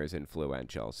anywhere near as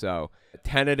influential. So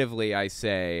tentatively, I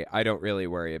say I don't really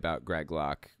worry about Greg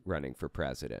Locke running for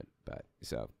president. But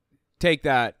so take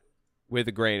that with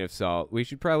a grain of salt. We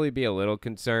should probably be a little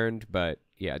concerned, but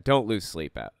yeah, don't lose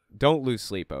sleep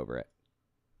over it.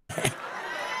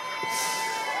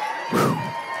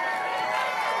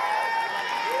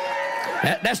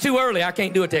 That's too early. I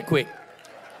can't do it that quick.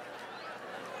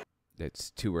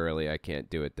 It's too early. I can't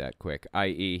do it that quick.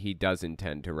 I.e., he does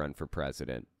intend to run for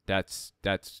president. That's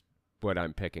what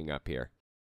I'm picking up here.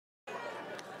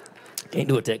 Can't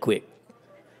do it that quick.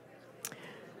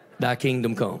 Thy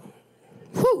kingdom come.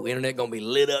 Whew, internet gonna be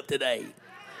lit up today.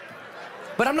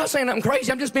 But I'm not saying nothing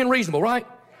crazy. I'm just being reasonable, right?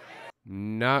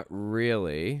 Not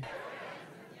really.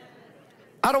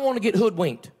 I don't want to get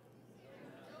hoodwinked.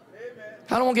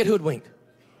 I don't want to get hoodwinked.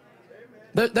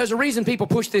 There's a reason people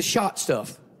push this shot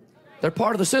stuff. They're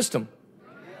part of the system.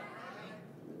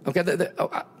 Okay,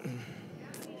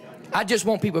 I just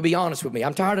want people to be honest with me.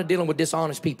 I'm tired of dealing with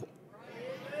dishonest people.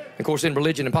 Of course, in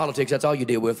religion and politics, that's all you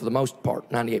deal with for the most part,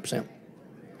 98%.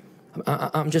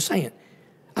 I'm just saying.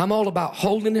 I'm all about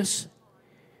holiness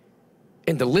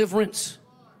and deliverance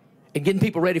and getting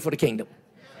people ready for the kingdom.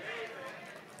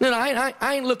 No,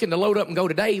 I ain't looking to load up and go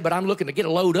today, but I'm looking to get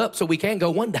a load up so we can go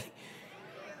one day.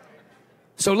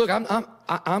 So look,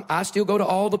 I still go to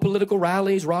all the political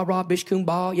rallies, rah, rah, bish,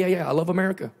 kumbah. Yeah, I love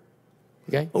America.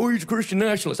 Okay? Oh, he's a Christian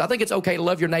nationalist. I think it's okay to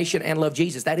love your nation and love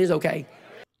Jesus. That is okay.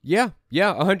 Yeah,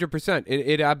 100%.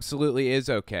 It absolutely is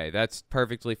okay. That's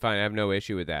perfectly fine. I have no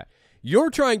issue with that.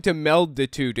 You're trying to meld the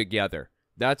two together.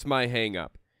 That's my hang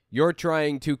up. You're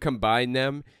trying to combine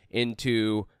them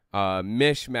into a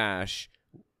mishmash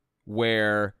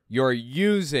where you're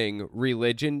using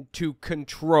religion to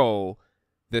control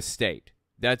the state.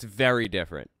 That's very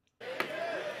different.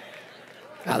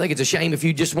 I think it's a shame if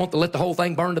you just want to let the whole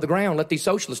thing burn to the ground, let these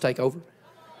socialists take over.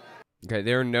 Okay,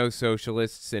 there are no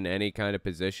socialists in any kind of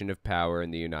position of power in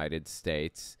the United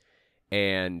States,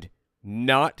 and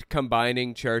not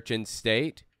combining church and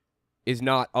state is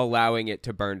not allowing it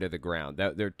to burn to the ground.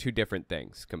 They're two different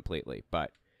things completely, but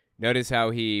notice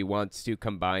how he wants to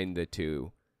combine the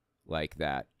two like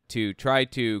that to try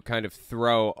to kind of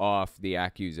throw off the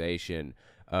accusation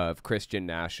of Christian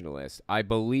nationalists. I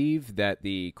believe that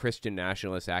the Christian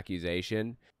nationalist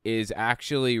accusation is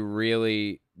actually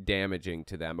really damaging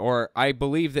to them, or I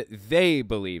believe that they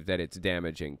believe that it's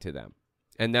damaging to them,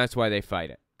 and that's why they fight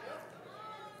it.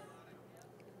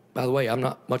 By the way, I'm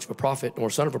not much of a prophet nor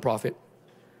son of a prophet,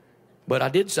 but I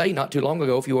did say not too long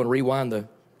ago, if you want to rewind the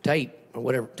tape, or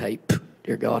whatever tape,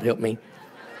 dear God, help me.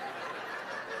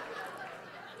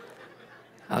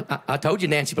 I told you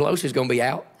Nancy Pelosi is going to be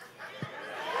out.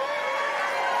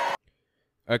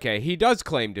 Okay, he does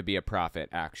claim to be a prophet,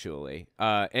 actually,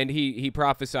 and he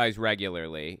prophesies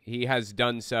regularly. He has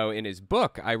done so in his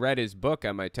book. I read his book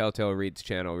on my Telltale Reads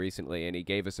channel recently, and he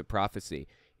gave us a prophecy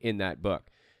in that book.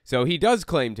 So he does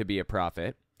claim to be a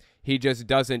prophet. He just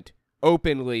doesn't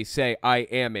openly say, I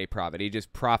am a prophet. He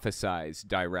just prophesies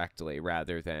directly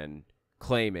rather than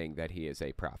claiming that he is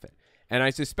a prophet. And I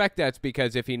suspect that's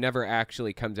because if he never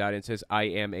actually comes out and says, I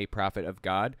am a prophet of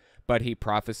God, but he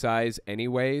prophesies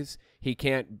anyways,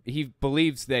 he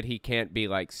believes that he can't be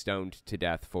like stoned to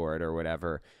death for it or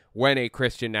whatever when a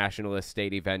Christian nationalist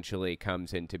state eventually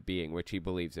comes into being, which he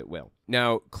believes it will.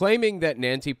 Now, claiming that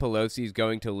Nancy Pelosi is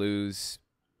going to lose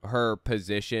her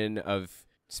position of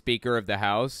Speaker of the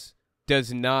House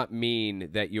does not mean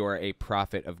that you're a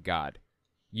prophet of God.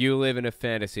 You live in a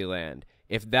fantasy land.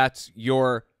 If that's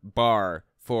your bar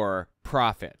for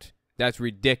prophet, that's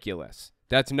ridiculous.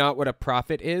 That's not what a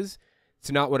prophet is.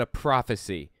 It's not what a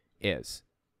prophecy is.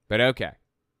 But okay.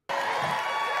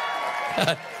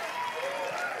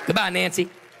 Goodbye, Nancy.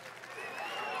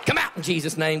 Come out in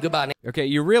Jesus' name. Goodbye, Nancy. Okay,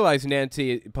 you realize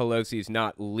Nancy Pelosi is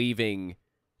not leaving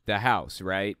the House,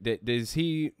 right? Is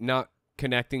he not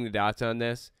connecting the dots on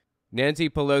this? Nancy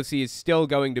Pelosi is still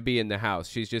going to be in the House.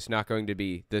 She's just not going to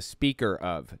be the Speaker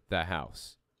of the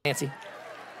House. Nancy.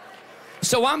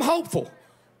 So I'm hopeful,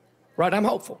 right? I'm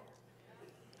hopeful.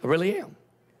 I really am.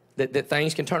 That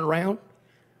things can turn around.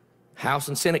 House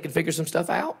and Senate can figure some stuff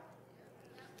out.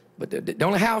 But the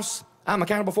only house I'm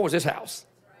accountable for is this house.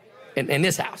 And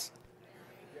this house.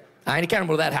 I ain't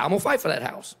accountable to that house. I'm going to fight for that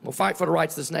house. I'm going to fight for the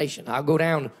rights of this nation. I'll go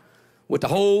down with the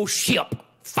whole ship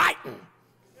fighting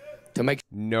to make...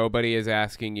 Nobody is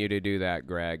asking you to do that,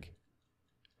 Greg.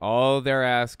 All they're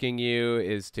asking you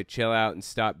is to chill out and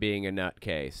stop being a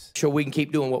nutcase. Sure, we can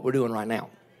keep doing what we're doing right now.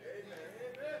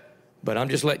 But I'm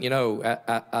just letting you know,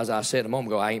 as I said a moment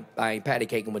ago, I ain't patty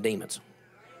caking with demons.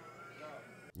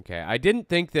 Okay, I didn't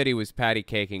think that he was patty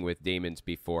caking with demons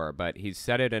before, but he's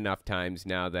said it enough times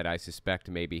now that I suspect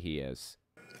maybe he is.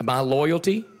 My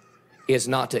loyalty is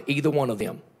not to either one of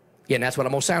them. Yeah, and that's what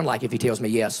I'm going to sound like if he tells me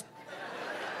yes.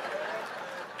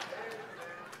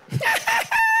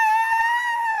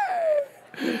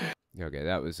 Okay,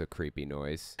 that was a creepy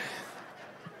noise.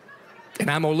 And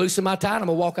I'm going to loosen my tie and I'm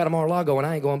going to walk out of Mar-a-Lago and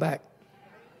I ain't going back.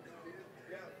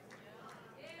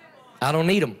 I don't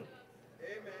need them.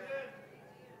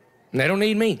 And they don't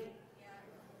need me.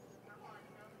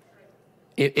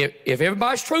 If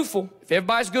everybody's truthful, if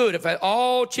everybody's good, if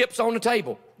all chips on the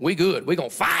table, we good. We're going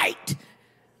to fight.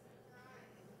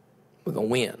 We're going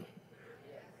to win.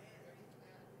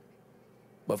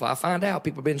 But if I find out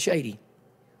people have been shady,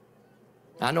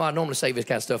 I know I normally save this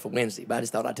kind of stuff for Wednesday, but I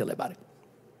just thought I'd tell everybody.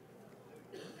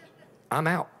 I'm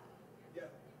out.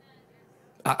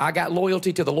 I got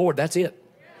loyalty to the Lord. That's it.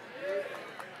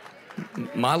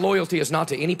 My loyalty is not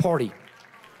to any party,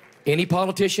 any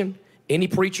politician, any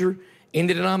preacher,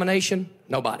 any denomination,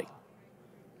 nobody.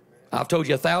 I've told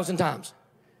you 1,000 times.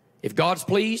 If God's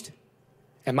pleased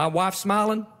and my wife's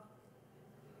smiling,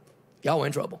 y'all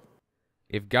in trouble.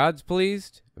 If God's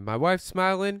pleased and my wife's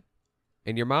smiling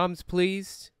and your mom's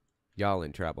pleased, y'all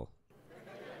in trouble.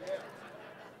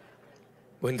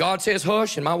 When God says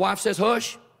hush and my wife says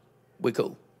hush, we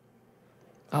cool.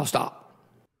 I'll stop.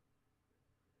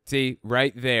 See,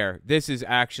 right there, this is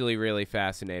actually really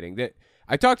fascinating.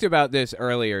 I talked about this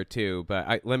earlier too,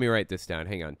 but let me write this down.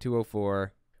 Hang on,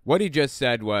 204. What he just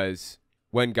said was,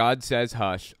 when God says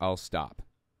hush, I'll stop.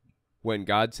 When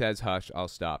God says hush, I'll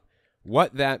stop.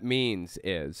 What that means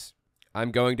is,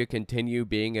 I'm going to continue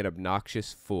being an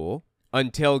obnoxious fool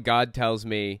until God tells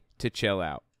me to chill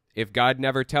out. If God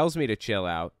never tells me to chill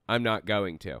out, I'm not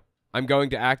going to. I'm going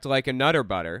to act like a nutter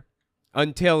butter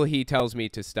until he tells me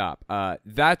to stop.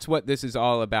 That's what this is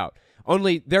all about.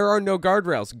 Only there are no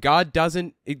guardrails.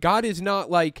 God is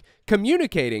not like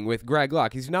communicating with Greg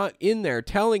Locke. He's not in there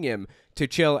telling him to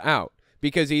chill out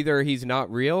because either he's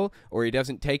not real or he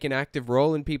doesn't take an active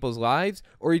role in people's lives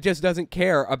or he just doesn't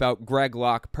care about Greg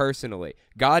Locke personally.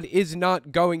 God is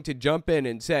not going to jump in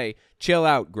and say, chill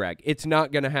out, Greg. It's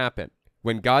not going to happen.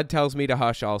 When God tells me to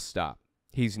hush, I'll stop.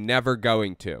 He's never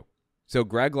going to. So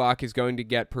Greg Locke is going to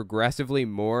get progressively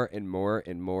more and more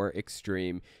and more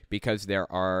extreme because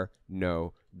there are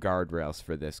no guardrails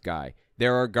for this guy.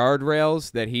 There are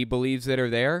guardrails that he believes that are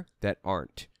there that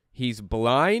aren't. He's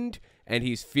blind and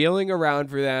he's feeling around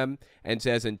for them and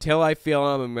says, until I feel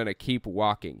them, I'm going to keep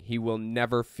walking. He will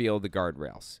never feel the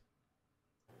guardrails.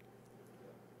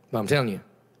 But I'm telling you,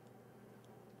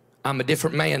 I'm a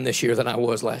different man this year than I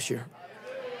was last year.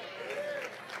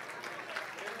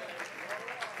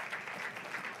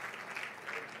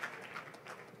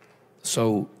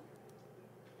 So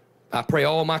I pray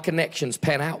all my connections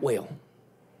pan out well.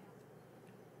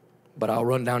 But I'll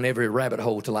run down every rabbit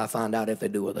hole till I find out if they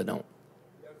do or they don't.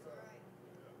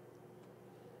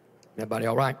 Everybody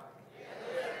all right?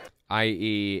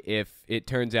 I.e., if it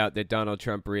turns out that Donald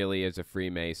Trump really is a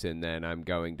Freemason, then I'm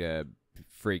going to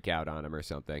freak out on him or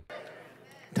something.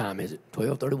 Time is it?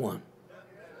 12:31.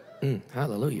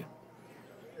 Hallelujah.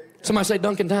 Somebody say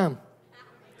Dunkin' time.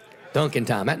 Dunkin'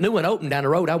 time. That new one opened down the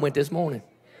road. I went this morning.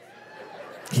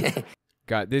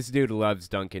 God, this dude loves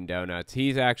Dunkin' Donuts.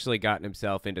 He's actually gotten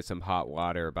himself into some hot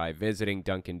water by visiting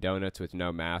Dunkin' Donuts with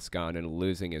no mask on and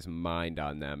losing his mind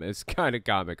on them. It's kind of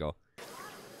comical.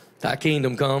 Thy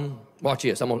kingdom come. Watch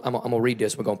this. I'm gonna read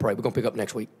this. We're going to pray. We're going to pick up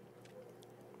next week.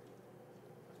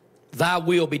 Thy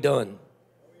will be done.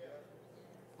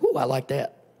 Ooh, I like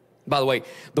that. By the way,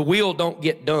 the will don't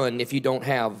get done if you don't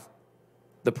have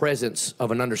the presence of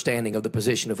an understanding of the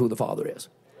position of who the Father is.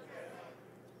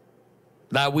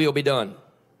 Thy will be done.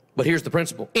 But here's the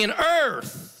principle. In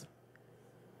earth,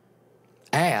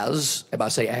 as, if I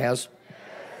say as,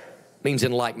 means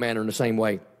in like manner in the same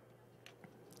way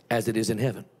as it is in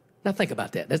heaven. Now think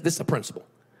about that. This is a principle.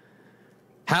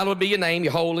 Hallowed be your name.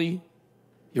 You're holy.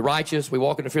 You're righteous. We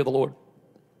walk in the fear of the Lord.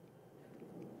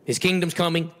 His kingdom's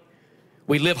coming.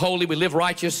 We live holy. We live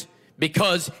righteous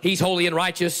because he's holy and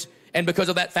righteous. And because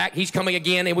of that fact, he's coming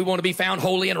again, and we want to be found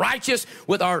holy and righteous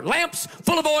with our lamps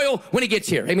full of oil when he gets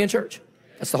here. Amen, church?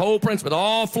 That's the whole principle. It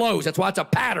all flows. That's why it's a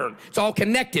pattern. It's all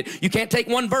connected. You can't take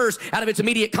one verse out of its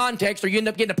immediate context or you end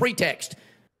up getting a pretext.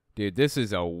 Dude, this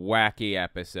is a wacky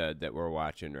episode that we're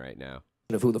watching right now.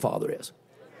 Of who the Father is.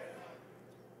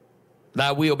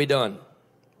 Thy will be done.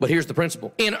 But here's the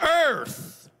principle. In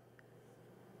earth,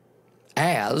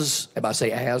 as, if I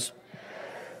say as,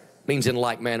 means in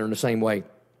like manner in the same way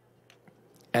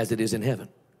as it is in heaven.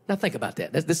 Now think about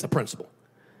that. This is a principle.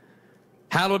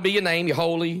 Hallowed be your name. You're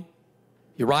holy.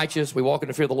 You're righteous. We walk in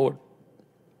the fear of the Lord.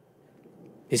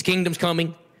 His kingdom's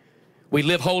coming. We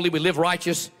live holy. We live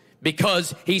righteous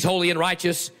because he's holy and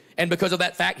righteous. And because of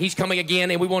that fact, he's coming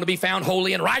again, and we want to be found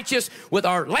holy and righteous with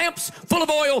our lamps full of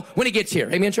oil when he gets here.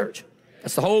 Amen, church?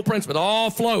 That's the whole principle. It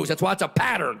all flows. That's why it's a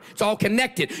pattern. It's all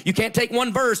connected. You can't take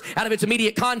one verse out of its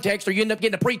immediate context, or you end up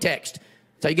getting a pretext.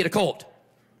 That's how you get a cult.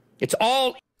 It's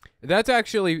all... That's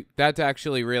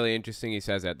actually really interesting he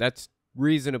says that. That's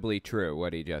reasonably true,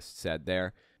 what he just said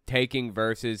there. Taking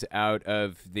verses out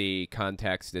of the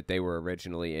context that they were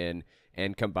originally in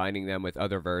and combining them with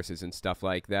other verses and stuff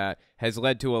like that has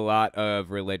led to a lot of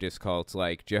religious cults.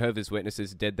 Like Jehovah's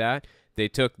Witnesses did that. They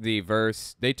took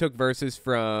verses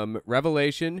from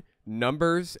Revelation,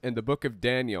 Numbers, and the book of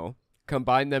Daniel,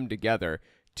 combined them together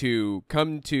to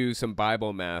come to some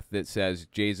Bible math that says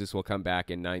Jesus will come back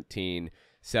in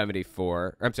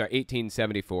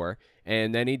 1874,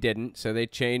 and then he didn't, so they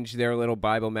changed their little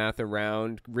Bible math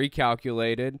around,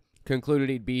 recalculated, concluded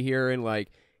he'd be here in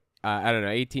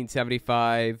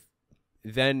 1875,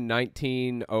 then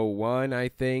 1901, I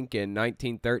think, and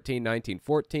 1913,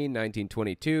 1914,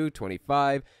 1922,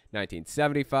 25,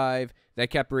 1975. They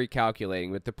kept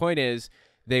recalculating, but the point is,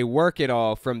 they work it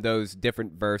all from those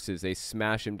different verses. They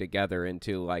smash them together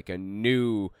into like a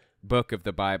new book of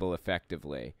the Bible,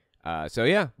 effectively. So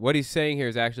yeah, what he's saying here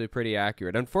is actually pretty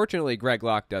accurate. Unfortunately, Greg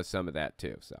Locke does some of that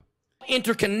too. So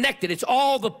interconnected. It's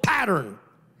all the pattern.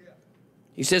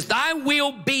 He says, thy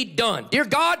will be done. Dear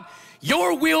God,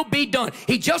 your will be done.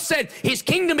 He just said his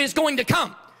kingdom is going to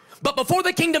come. But before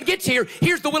the kingdom gets here,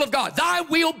 here's the will of God. Thy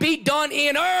will be done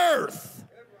in earth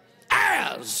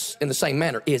as in the same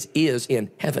manner is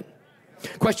in heaven.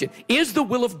 Question, is the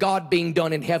will of God being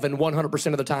done in heaven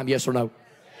 100% of the time, yes or no?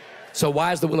 So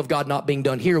why is the will of God not being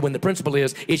done here when the principle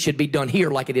is it should be done here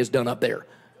like it is done up there?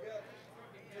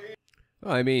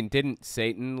 Well, I mean, didn't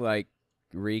Satan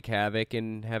wreak havoc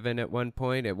in heaven at one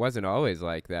point? It wasn't always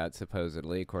like that,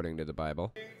 supposedly, according to the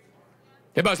Bible.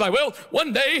 Everybody's like, well,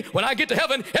 one day when I get to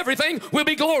heaven, everything will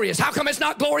be glorious. How come it's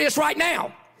not glorious right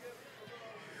now?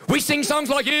 We sing songs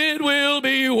like, it will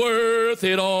be worth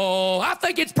it all. I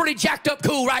think it's pretty jacked up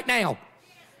cool right now.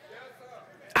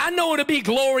 I know it'll be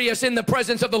glorious in the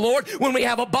presence of the Lord when we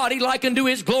have a body like unto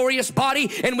his glorious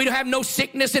body, and we don't have no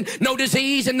sickness and no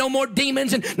disease and no more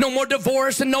demons and no more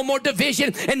divorce and no more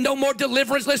division and no more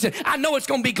deliverance. Listen, I know it's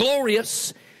going to be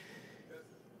glorious.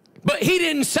 But he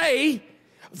didn't say,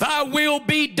 thy will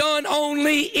be done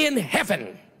only in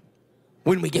heaven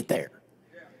when we get there.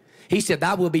 He said,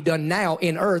 thy will be done now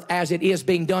in earth as it is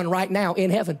being done right now in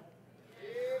heaven.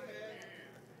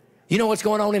 You know what's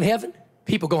going on in heaven?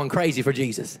 People going crazy for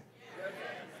Jesus.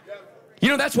 You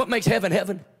know, that's what makes heaven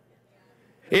heaven.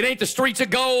 It ain't the streets of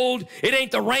gold. It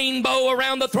ain't the rainbow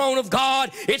around the throne of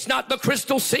God. It's not the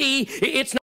crystal sea.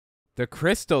 It's not the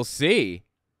crystal sea.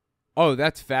 Oh,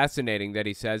 that's fascinating that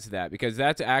he says that, because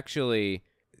that's actually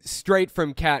straight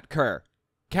from Kat Kerr.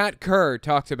 Kat Kerr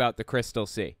talks about the crystal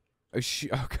sea.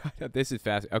 Oh, God, this is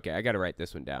fast. Okay, I got to write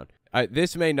this one down.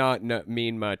 This may not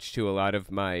mean much to a lot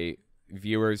of my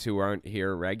viewers who aren't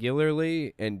here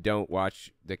regularly and don't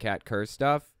watch the Kat Kerr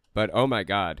stuff, but oh my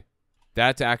God,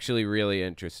 that's actually really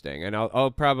interesting, and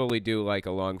I'll probably do like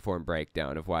a long form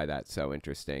breakdown of why that's so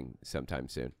interesting sometime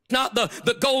soon. It's not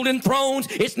the golden thrones.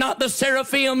 It's not the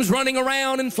seraphims running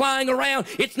around and flying around.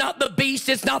 It's not the beast.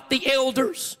 It's not the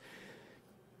elders.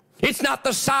 It's not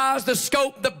the size, the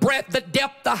scope, the breadth, the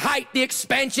depth, the height, the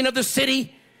expansion of the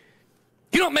city.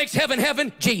 You know what makes heaven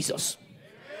heaven? Jesus.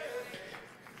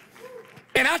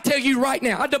 And I tell you right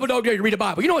now, I double dog dare you to read the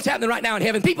Bible. You know what's happening right now in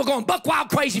heaven? People going buck wild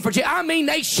crazy for Jesus. I mean,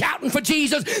 they shouting for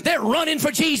Jesus. They're running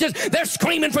for Jesus. They're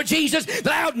screaming for Jesus.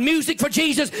 Loud music for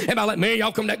Jesus. And I like, man,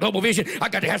 y'all come to that Global Vision. I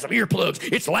got to have some earplugs.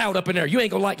 It's loud up in there. You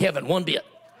ain't going to like heaven one bit.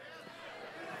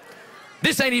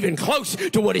 This ain't even close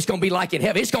to what it's going to be like in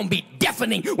heaven. It's going to be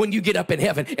deafening when you get up in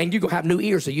heaven, and you're going to have new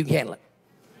ears so you can handle it.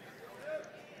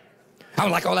 I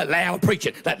don't like all that loud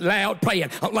preaching, that loud praying.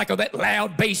 I don't like all that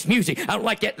loud bass music. I don't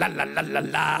like that la la la la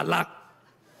la la.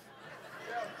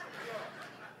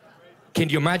 Can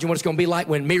you imagine what it's going to be like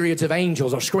when myriads of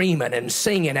angels are screaming and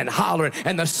singing and hollering,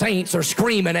 and the saints are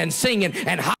screaming and singing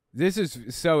and hollering? This is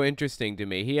so interesting to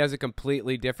me. He has a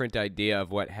completely different idea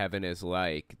of what heaven is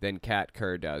like than Kat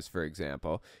Kerr does, for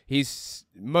example. He's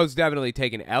most definitely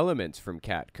taken elements from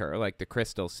Kat Kerr, like the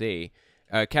Crystal Sea.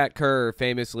 Kat Kerr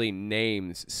famously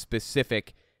names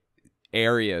specific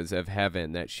areas of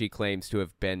heaven that she claims to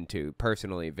have been to,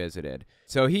 personally visited.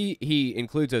 So he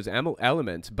includes those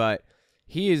elements, but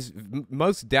he is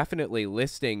most definitely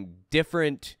listing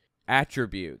different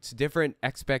attributes, different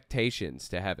expectations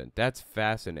to heaven. That's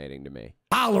fascinating to me.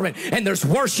 hollering, and there's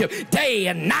worship day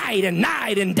and night and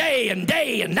night and day and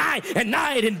day and night and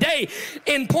night and day.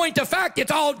 In point of fact,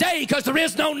 it's all day because there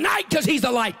is no night because he's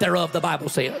the light thereof, the Bible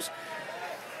says.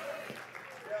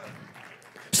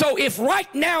 So if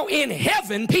right now in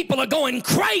heaven people are going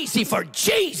crazy for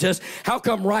Jesus, how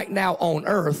come right now on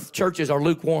earth churches are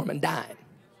lukewarm and dying?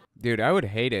 Dude, I would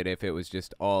hate it if it was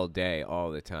just all day,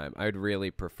 all the time. I'd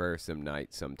really prefer some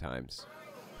nights sometimes.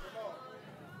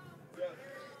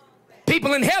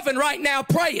 People in heaven right now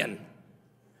praying.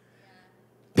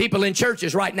 People in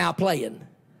churches right now playing.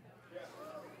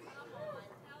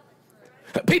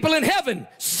 People in heaven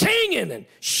singing and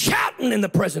shouting in the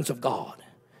presence of God.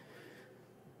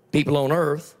 People on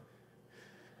earth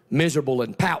miserable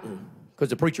and pouting because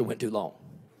the preacher went too long.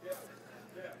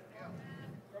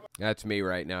 That's me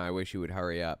right now. I wish you would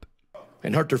hurry up.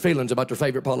 And hurt their feelings about their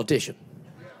favorite politician.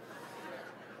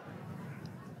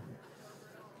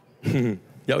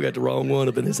 Y'all got the wrong one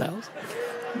up in this house.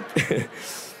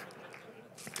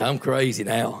 I'm crazy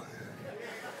now.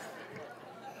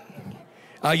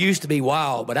 I used to be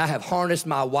wild, but I have harnessed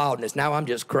my wildness. Now I'm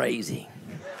just crazy.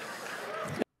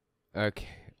 Okay,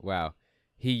 wow.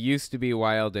 He used to be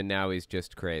wild and now he's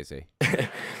just crazy.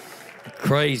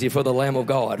 Crazy for the Lamb of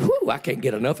God. Whew, I can't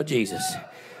get enough of Jesus.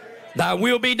 Thy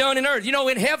will be done in earth. You know,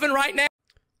 in heaven right now.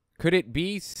 Could it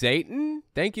be Satan?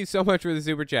 Thank you so much for the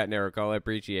super chat, Nericol. I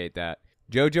appreciate that.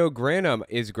 Jojo Granum,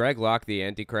 is Greg Locke the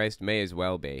Antichrist? May as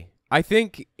well be. I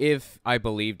think if I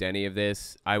believed any of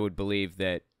this, I would believe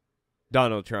that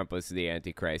Donald Trump was the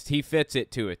Antichrist. He fits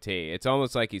it to a T. It's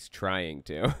almost like he's trying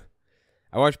to.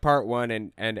 I watched part one,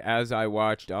 and as I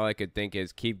watched, all I could think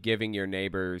is keep giving your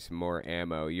neighbors more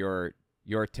ammo.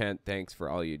 Your tent, thanks for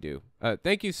all you do.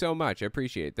 Thank you so much. I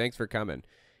appreciate it. Thanks for coming.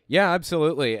 Yeah,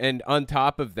 absolutely. And on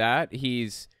top of that,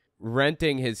 he's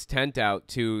renting his tent out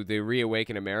to the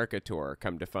Reawaken America tour,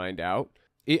 come to find out.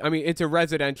 I mean, it's a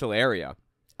residential area.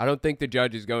 I don't think the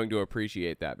judge is going to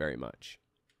appreciate that very much.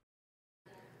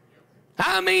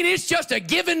 I mean, it's just a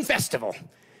given festival.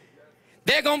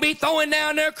 They're going to be throwing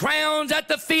down their crowns at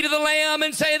the feet of the Lamb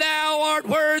and say, thou art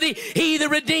worthy. He that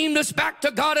redeemed us back to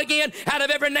God again out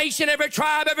of every nation, every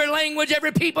tribe, every language,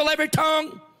 every people, every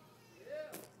tongue.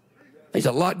 There's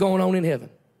a lot going on in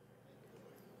heaven.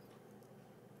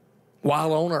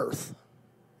 While on earth,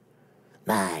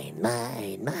 mine,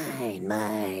 mine, mine,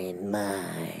 mine,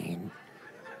 mine.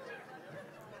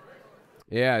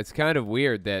 Yeah, it's kind of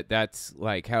weird that that's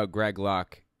like how Greg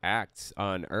Locke acts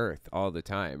on earth all the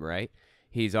time, right?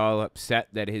 He's all upset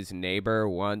that his neighbor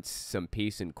wants some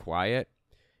peace and quiet,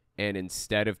 and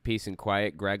instead of peace and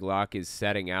quiet, Greg Locke is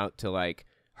setting out to like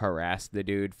harass the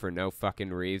dude for no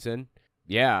fucking reason.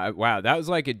 Yeah, wow, that was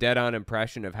like a dead-on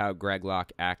impression of how Greg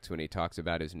Locke acts when he talks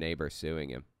about his neighbor suing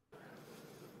him.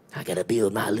 I gotta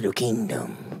build my little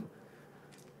kingdom.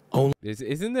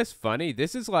 Isn't this funny?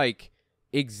 This is like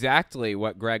exactly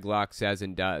what Greg Locke says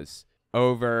and does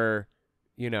over,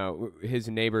 you know, his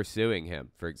neighbor suing him,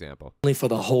 for example. Only for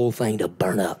the whole thing to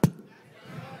burn up.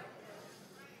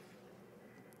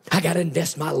 I gotta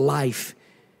invest my life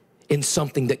in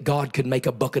something that God could make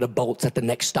a bucket of bolts at the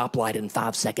next stoplight in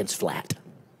 5 seconds flat.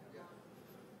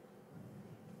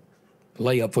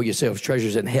 Lay up for yourselves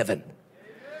treasures in heaven.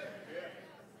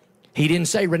 He didn't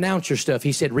say renounce your stuff.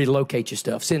 He said relocate your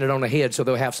stuff. Send it on ahead so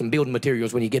they'll have some building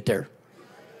materials when you get there.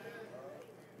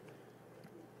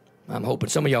 I'm hoping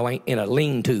some of y'all ain't in a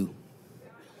lean-to.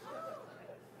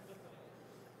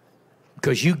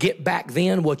 Because you get back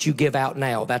then what you give out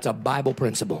now. That's a Bible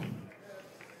principle.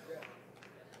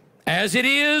 As it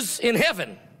is in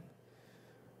heaven,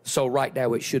 so right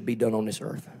now it should be done on this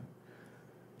earth.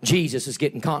 Jesus is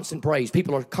getting constant praise.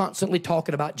 People are constantly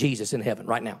talking about Jesus in heaven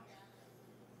right now.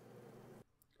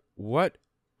 What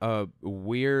a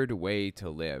weird way to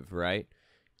live, right?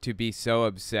 To be so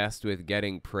obsessed with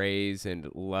getting praise and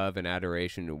love and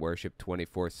adoration and worship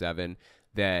 24/7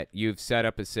 that you've set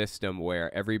up a system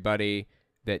where everybody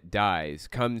that dies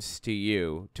comes to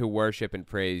you to worship and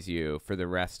praise you for the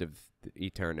rest of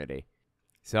eternity.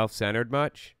 Self-centered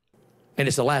much? And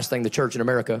it's the last thing the church in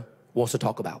America wants to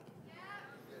talk about.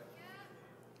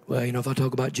 Well, you know, if I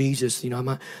talk about Jesus, you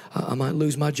know, I might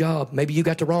lose my job. Maybe you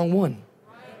got the wrong one.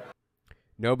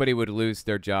 Nobody would lose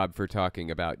their job for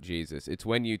talking about Jesus. It's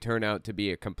when you turn out to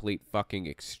be a complete fucking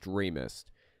extremist.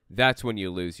 That's when you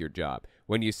lose your job.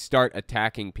 When you start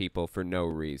attacking people for no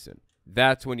reason.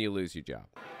 That's when you lose your job.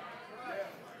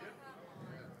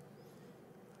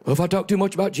 Well, if I talk too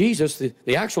much about Jesus,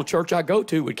 the actual church I go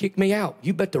to would kick me out.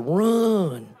 You better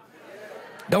run.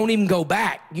 Don't even go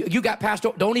back. You got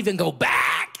pastor. Don't even go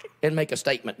back and make a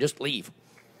statement. Just leave.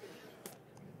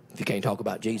 If you can't talk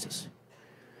about Jesus.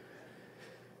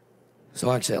 So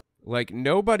I accept. Like,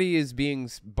 nobody is being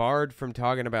barred from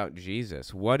talking about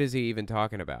Jesus. What is he even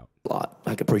talking about? A lot.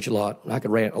 I could preach a lot. I could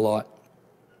rant a lot.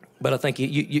 But I think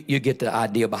you get the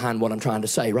idea behind what I'm trying to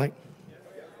say, right?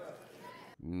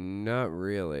 Not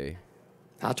really.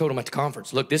 I told him at the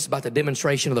conference, look, this is about the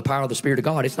demonstration of the power of the Spirit of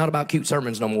God. It's not about cute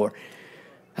sermons no more.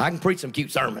 I can preach some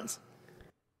cute sermons.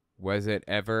 Was it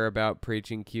ever about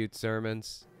preaching cute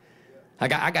sermons? I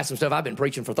got some stuff I've been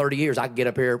preaching for 30 years. I can get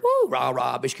up here, woo, rah,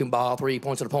 rah, bish, kumbah, 3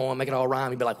 points of the poem, make it all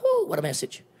rhyme. You'd be like, woo, what a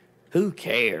message. Who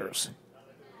cares?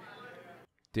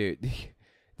 Dude,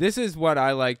 this is what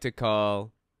I like to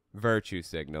call virtue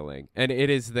signaling. And it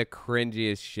is the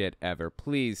cringiest shit ever.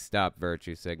 Please stop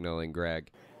virtue signaling, Greg.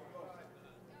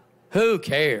 Who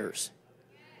cares?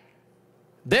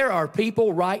 There are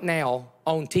people right now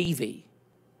on TV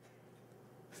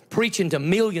preaching to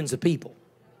millions of people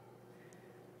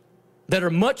that are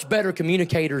much better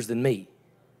communicators than me,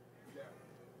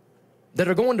 that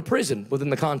are going to prison within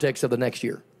the context of the next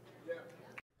year.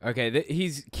 Okay,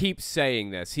 he keeps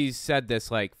saying this. He's said this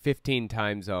like 15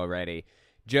 times already.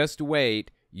 Just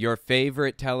wait, your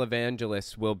favorite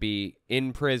televangelists will be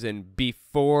in prison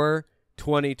before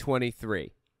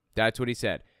 2023. That's what he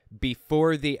said.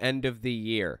 Before the end of the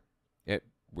year.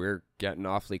 We're getting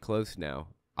awfully close now.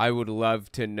 I would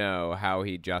love to know how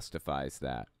he justifies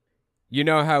that. You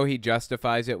know how he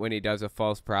justifies it when he does a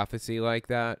false prophecy like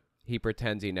that? He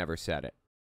pretends he never said it.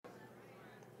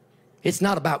 It's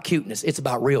not about cuteness. It's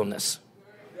about realness.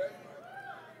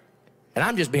 And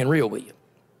I'm just being real with you.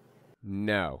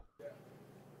 No.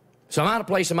 So I'm at a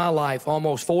place in my life,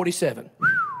 almost 47.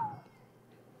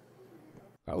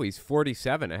 Oh, he's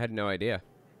 47. I had no idea.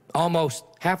 Almost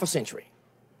half a century.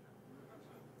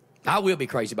 I will be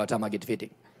crazy by the time I get to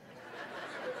 50.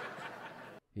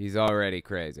 He's already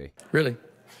crazy. Really.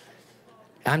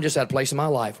 I'm just at a place in my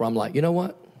life where I'm like, you know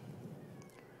what?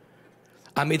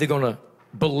 I'm either going to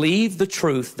believe the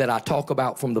truth that I talk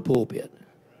about from the pulpit,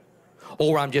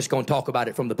 or I'm just going to talk about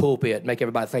it from the pulpit, make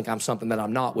everybody think I'm something that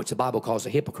I'm not, which the Bible calls a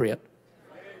hypocrite.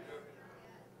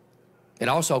 It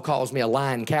also calls me a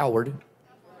lying coward.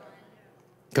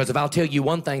 Because if I'll tell you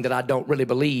one thing that I don't really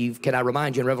believe, can I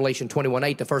remind you in Revelation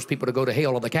 21:8, the first people to go to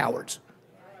hell are the cowards.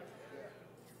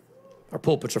 Our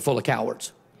pulpits are full of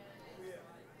cowards.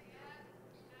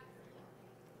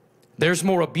 There's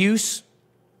more abuse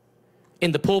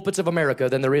in the pulpits of America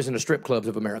than there is in the strip clubs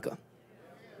of America.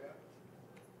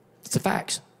 It's the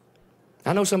facts.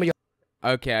 I know some of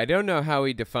y'all. Okay, I don't know how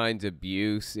he defines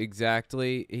abuse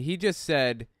exactly. He just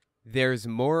said there's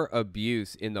more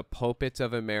abuse in the pulpits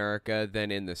of America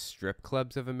than in the strip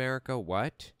clubs of America.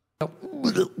 What?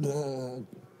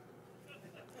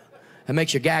 It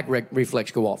makes your gag reflex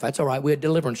go off. That's all right. We're a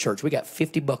deliverance church. We got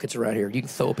 50 buckets around here. You can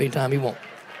throw up anytime you want.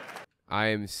 I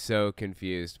am so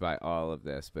confused by all of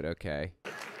this, but okay.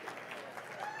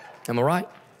 Am I right?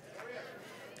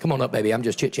 Come on up, baby. I'm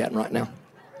just chit-chatting right now.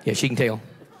 Yeah, she can tell.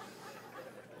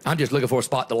 I'm just looking for a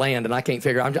spot to land, and I can't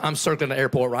figure. I'm circling the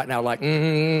airport right now like,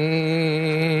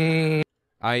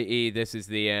 i.e., this is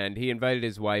the end. He invited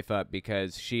his wife up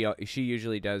because she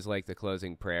usually does like the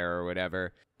closing prayer or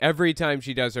whatever. Every time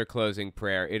she does her closing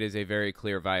prayer, it is a very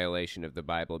clear violation of the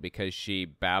Bible because she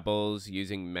babbles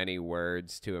using many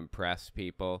words to impress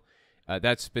people.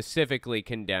 That's specifically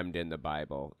condemned in the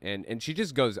Bible. And she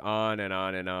just goes on and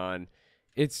on and on.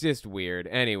 It's just weird.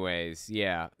 Anyways,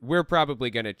 yeah, we're probably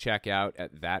going to check out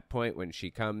at that point when she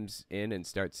comes in and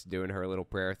starts doing her little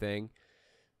prayer thing.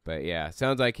 But yeah,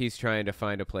 sounds like he's trying to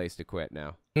find a place to quit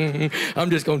now. I'm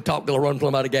just going to talk till I run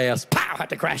plumb out of gas. Pow! Have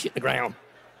to crash it to the ground.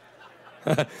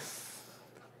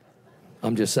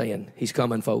 I'm just saying, he's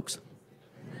coming, folks.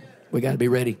 We got to be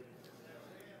ready.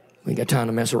 We ain't got time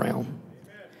to mess around.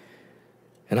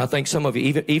 And I think some of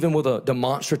you, even with a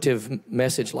demonstrative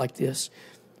message like this,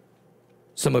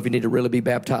 some of you need to really be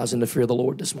baptized in the fear of the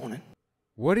Lord this morning.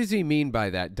 What does he mean by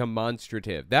that,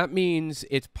 demonstrative? That means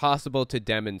it's possible to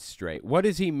demonstrate. What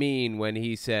does he mean when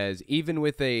he says, even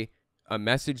with a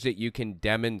message that you can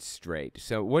demonstrate?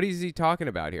 So what is he talking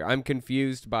about here? I'm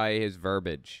confused by his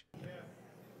verbiage.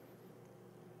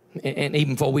 And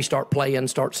even before we start playing,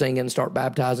 start singing, start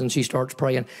baptizing, she starts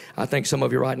praying, I think some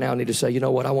of you right now need to say, you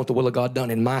know what, I want the will of God done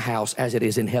in my house as it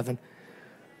is in heaven.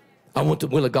 I want the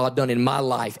will of God done in my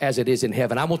life as it is in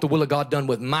heaven. I want the will of God done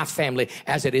with my family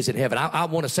as it is in heaven. I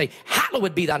want to say,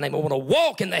 hallowed be thy name. I want to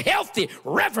walk in the healthy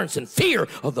reverence and fear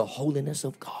of the holiness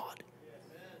of God.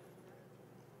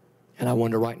 And I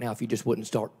wonder right now if you just wouldn't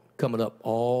start coming up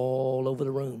all over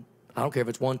the room. I don't care if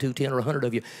it's 1, 2, 10, or 100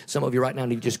 of you. Some of you right now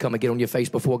need to just come and get on your face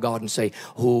before God and say,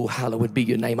 oh, hallowed be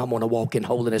your name. I'm going to walk in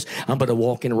holiness. I'm going to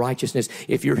walk in righteousness.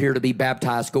 If you're here to be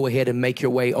baptized, go ahead and make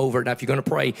your way over. Now, if you're going to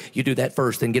pray, you do that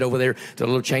first. Then get over there to the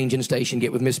little changing station.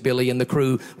 Get with Miss Billy and the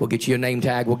crew. We'll get you a name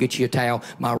tag. We'll get you a towel.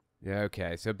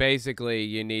 Okay, so basically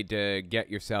you need to get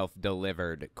yourself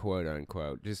delivered, quote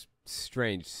unquote. Just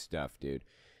strange stuff, dude.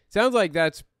 Sounds like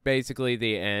that's basically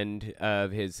the end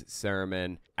of his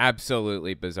sermon.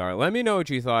 Absolutely bizarre. Let me know what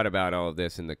you thought about all of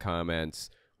this in the comments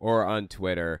or on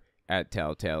Twitter at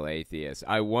Telltale Atheist.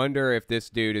 I wonder if this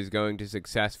dude is going to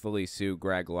successfully sue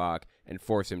Greg Locke and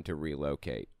force him to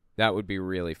relocate. That would be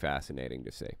really fascinating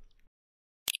to see.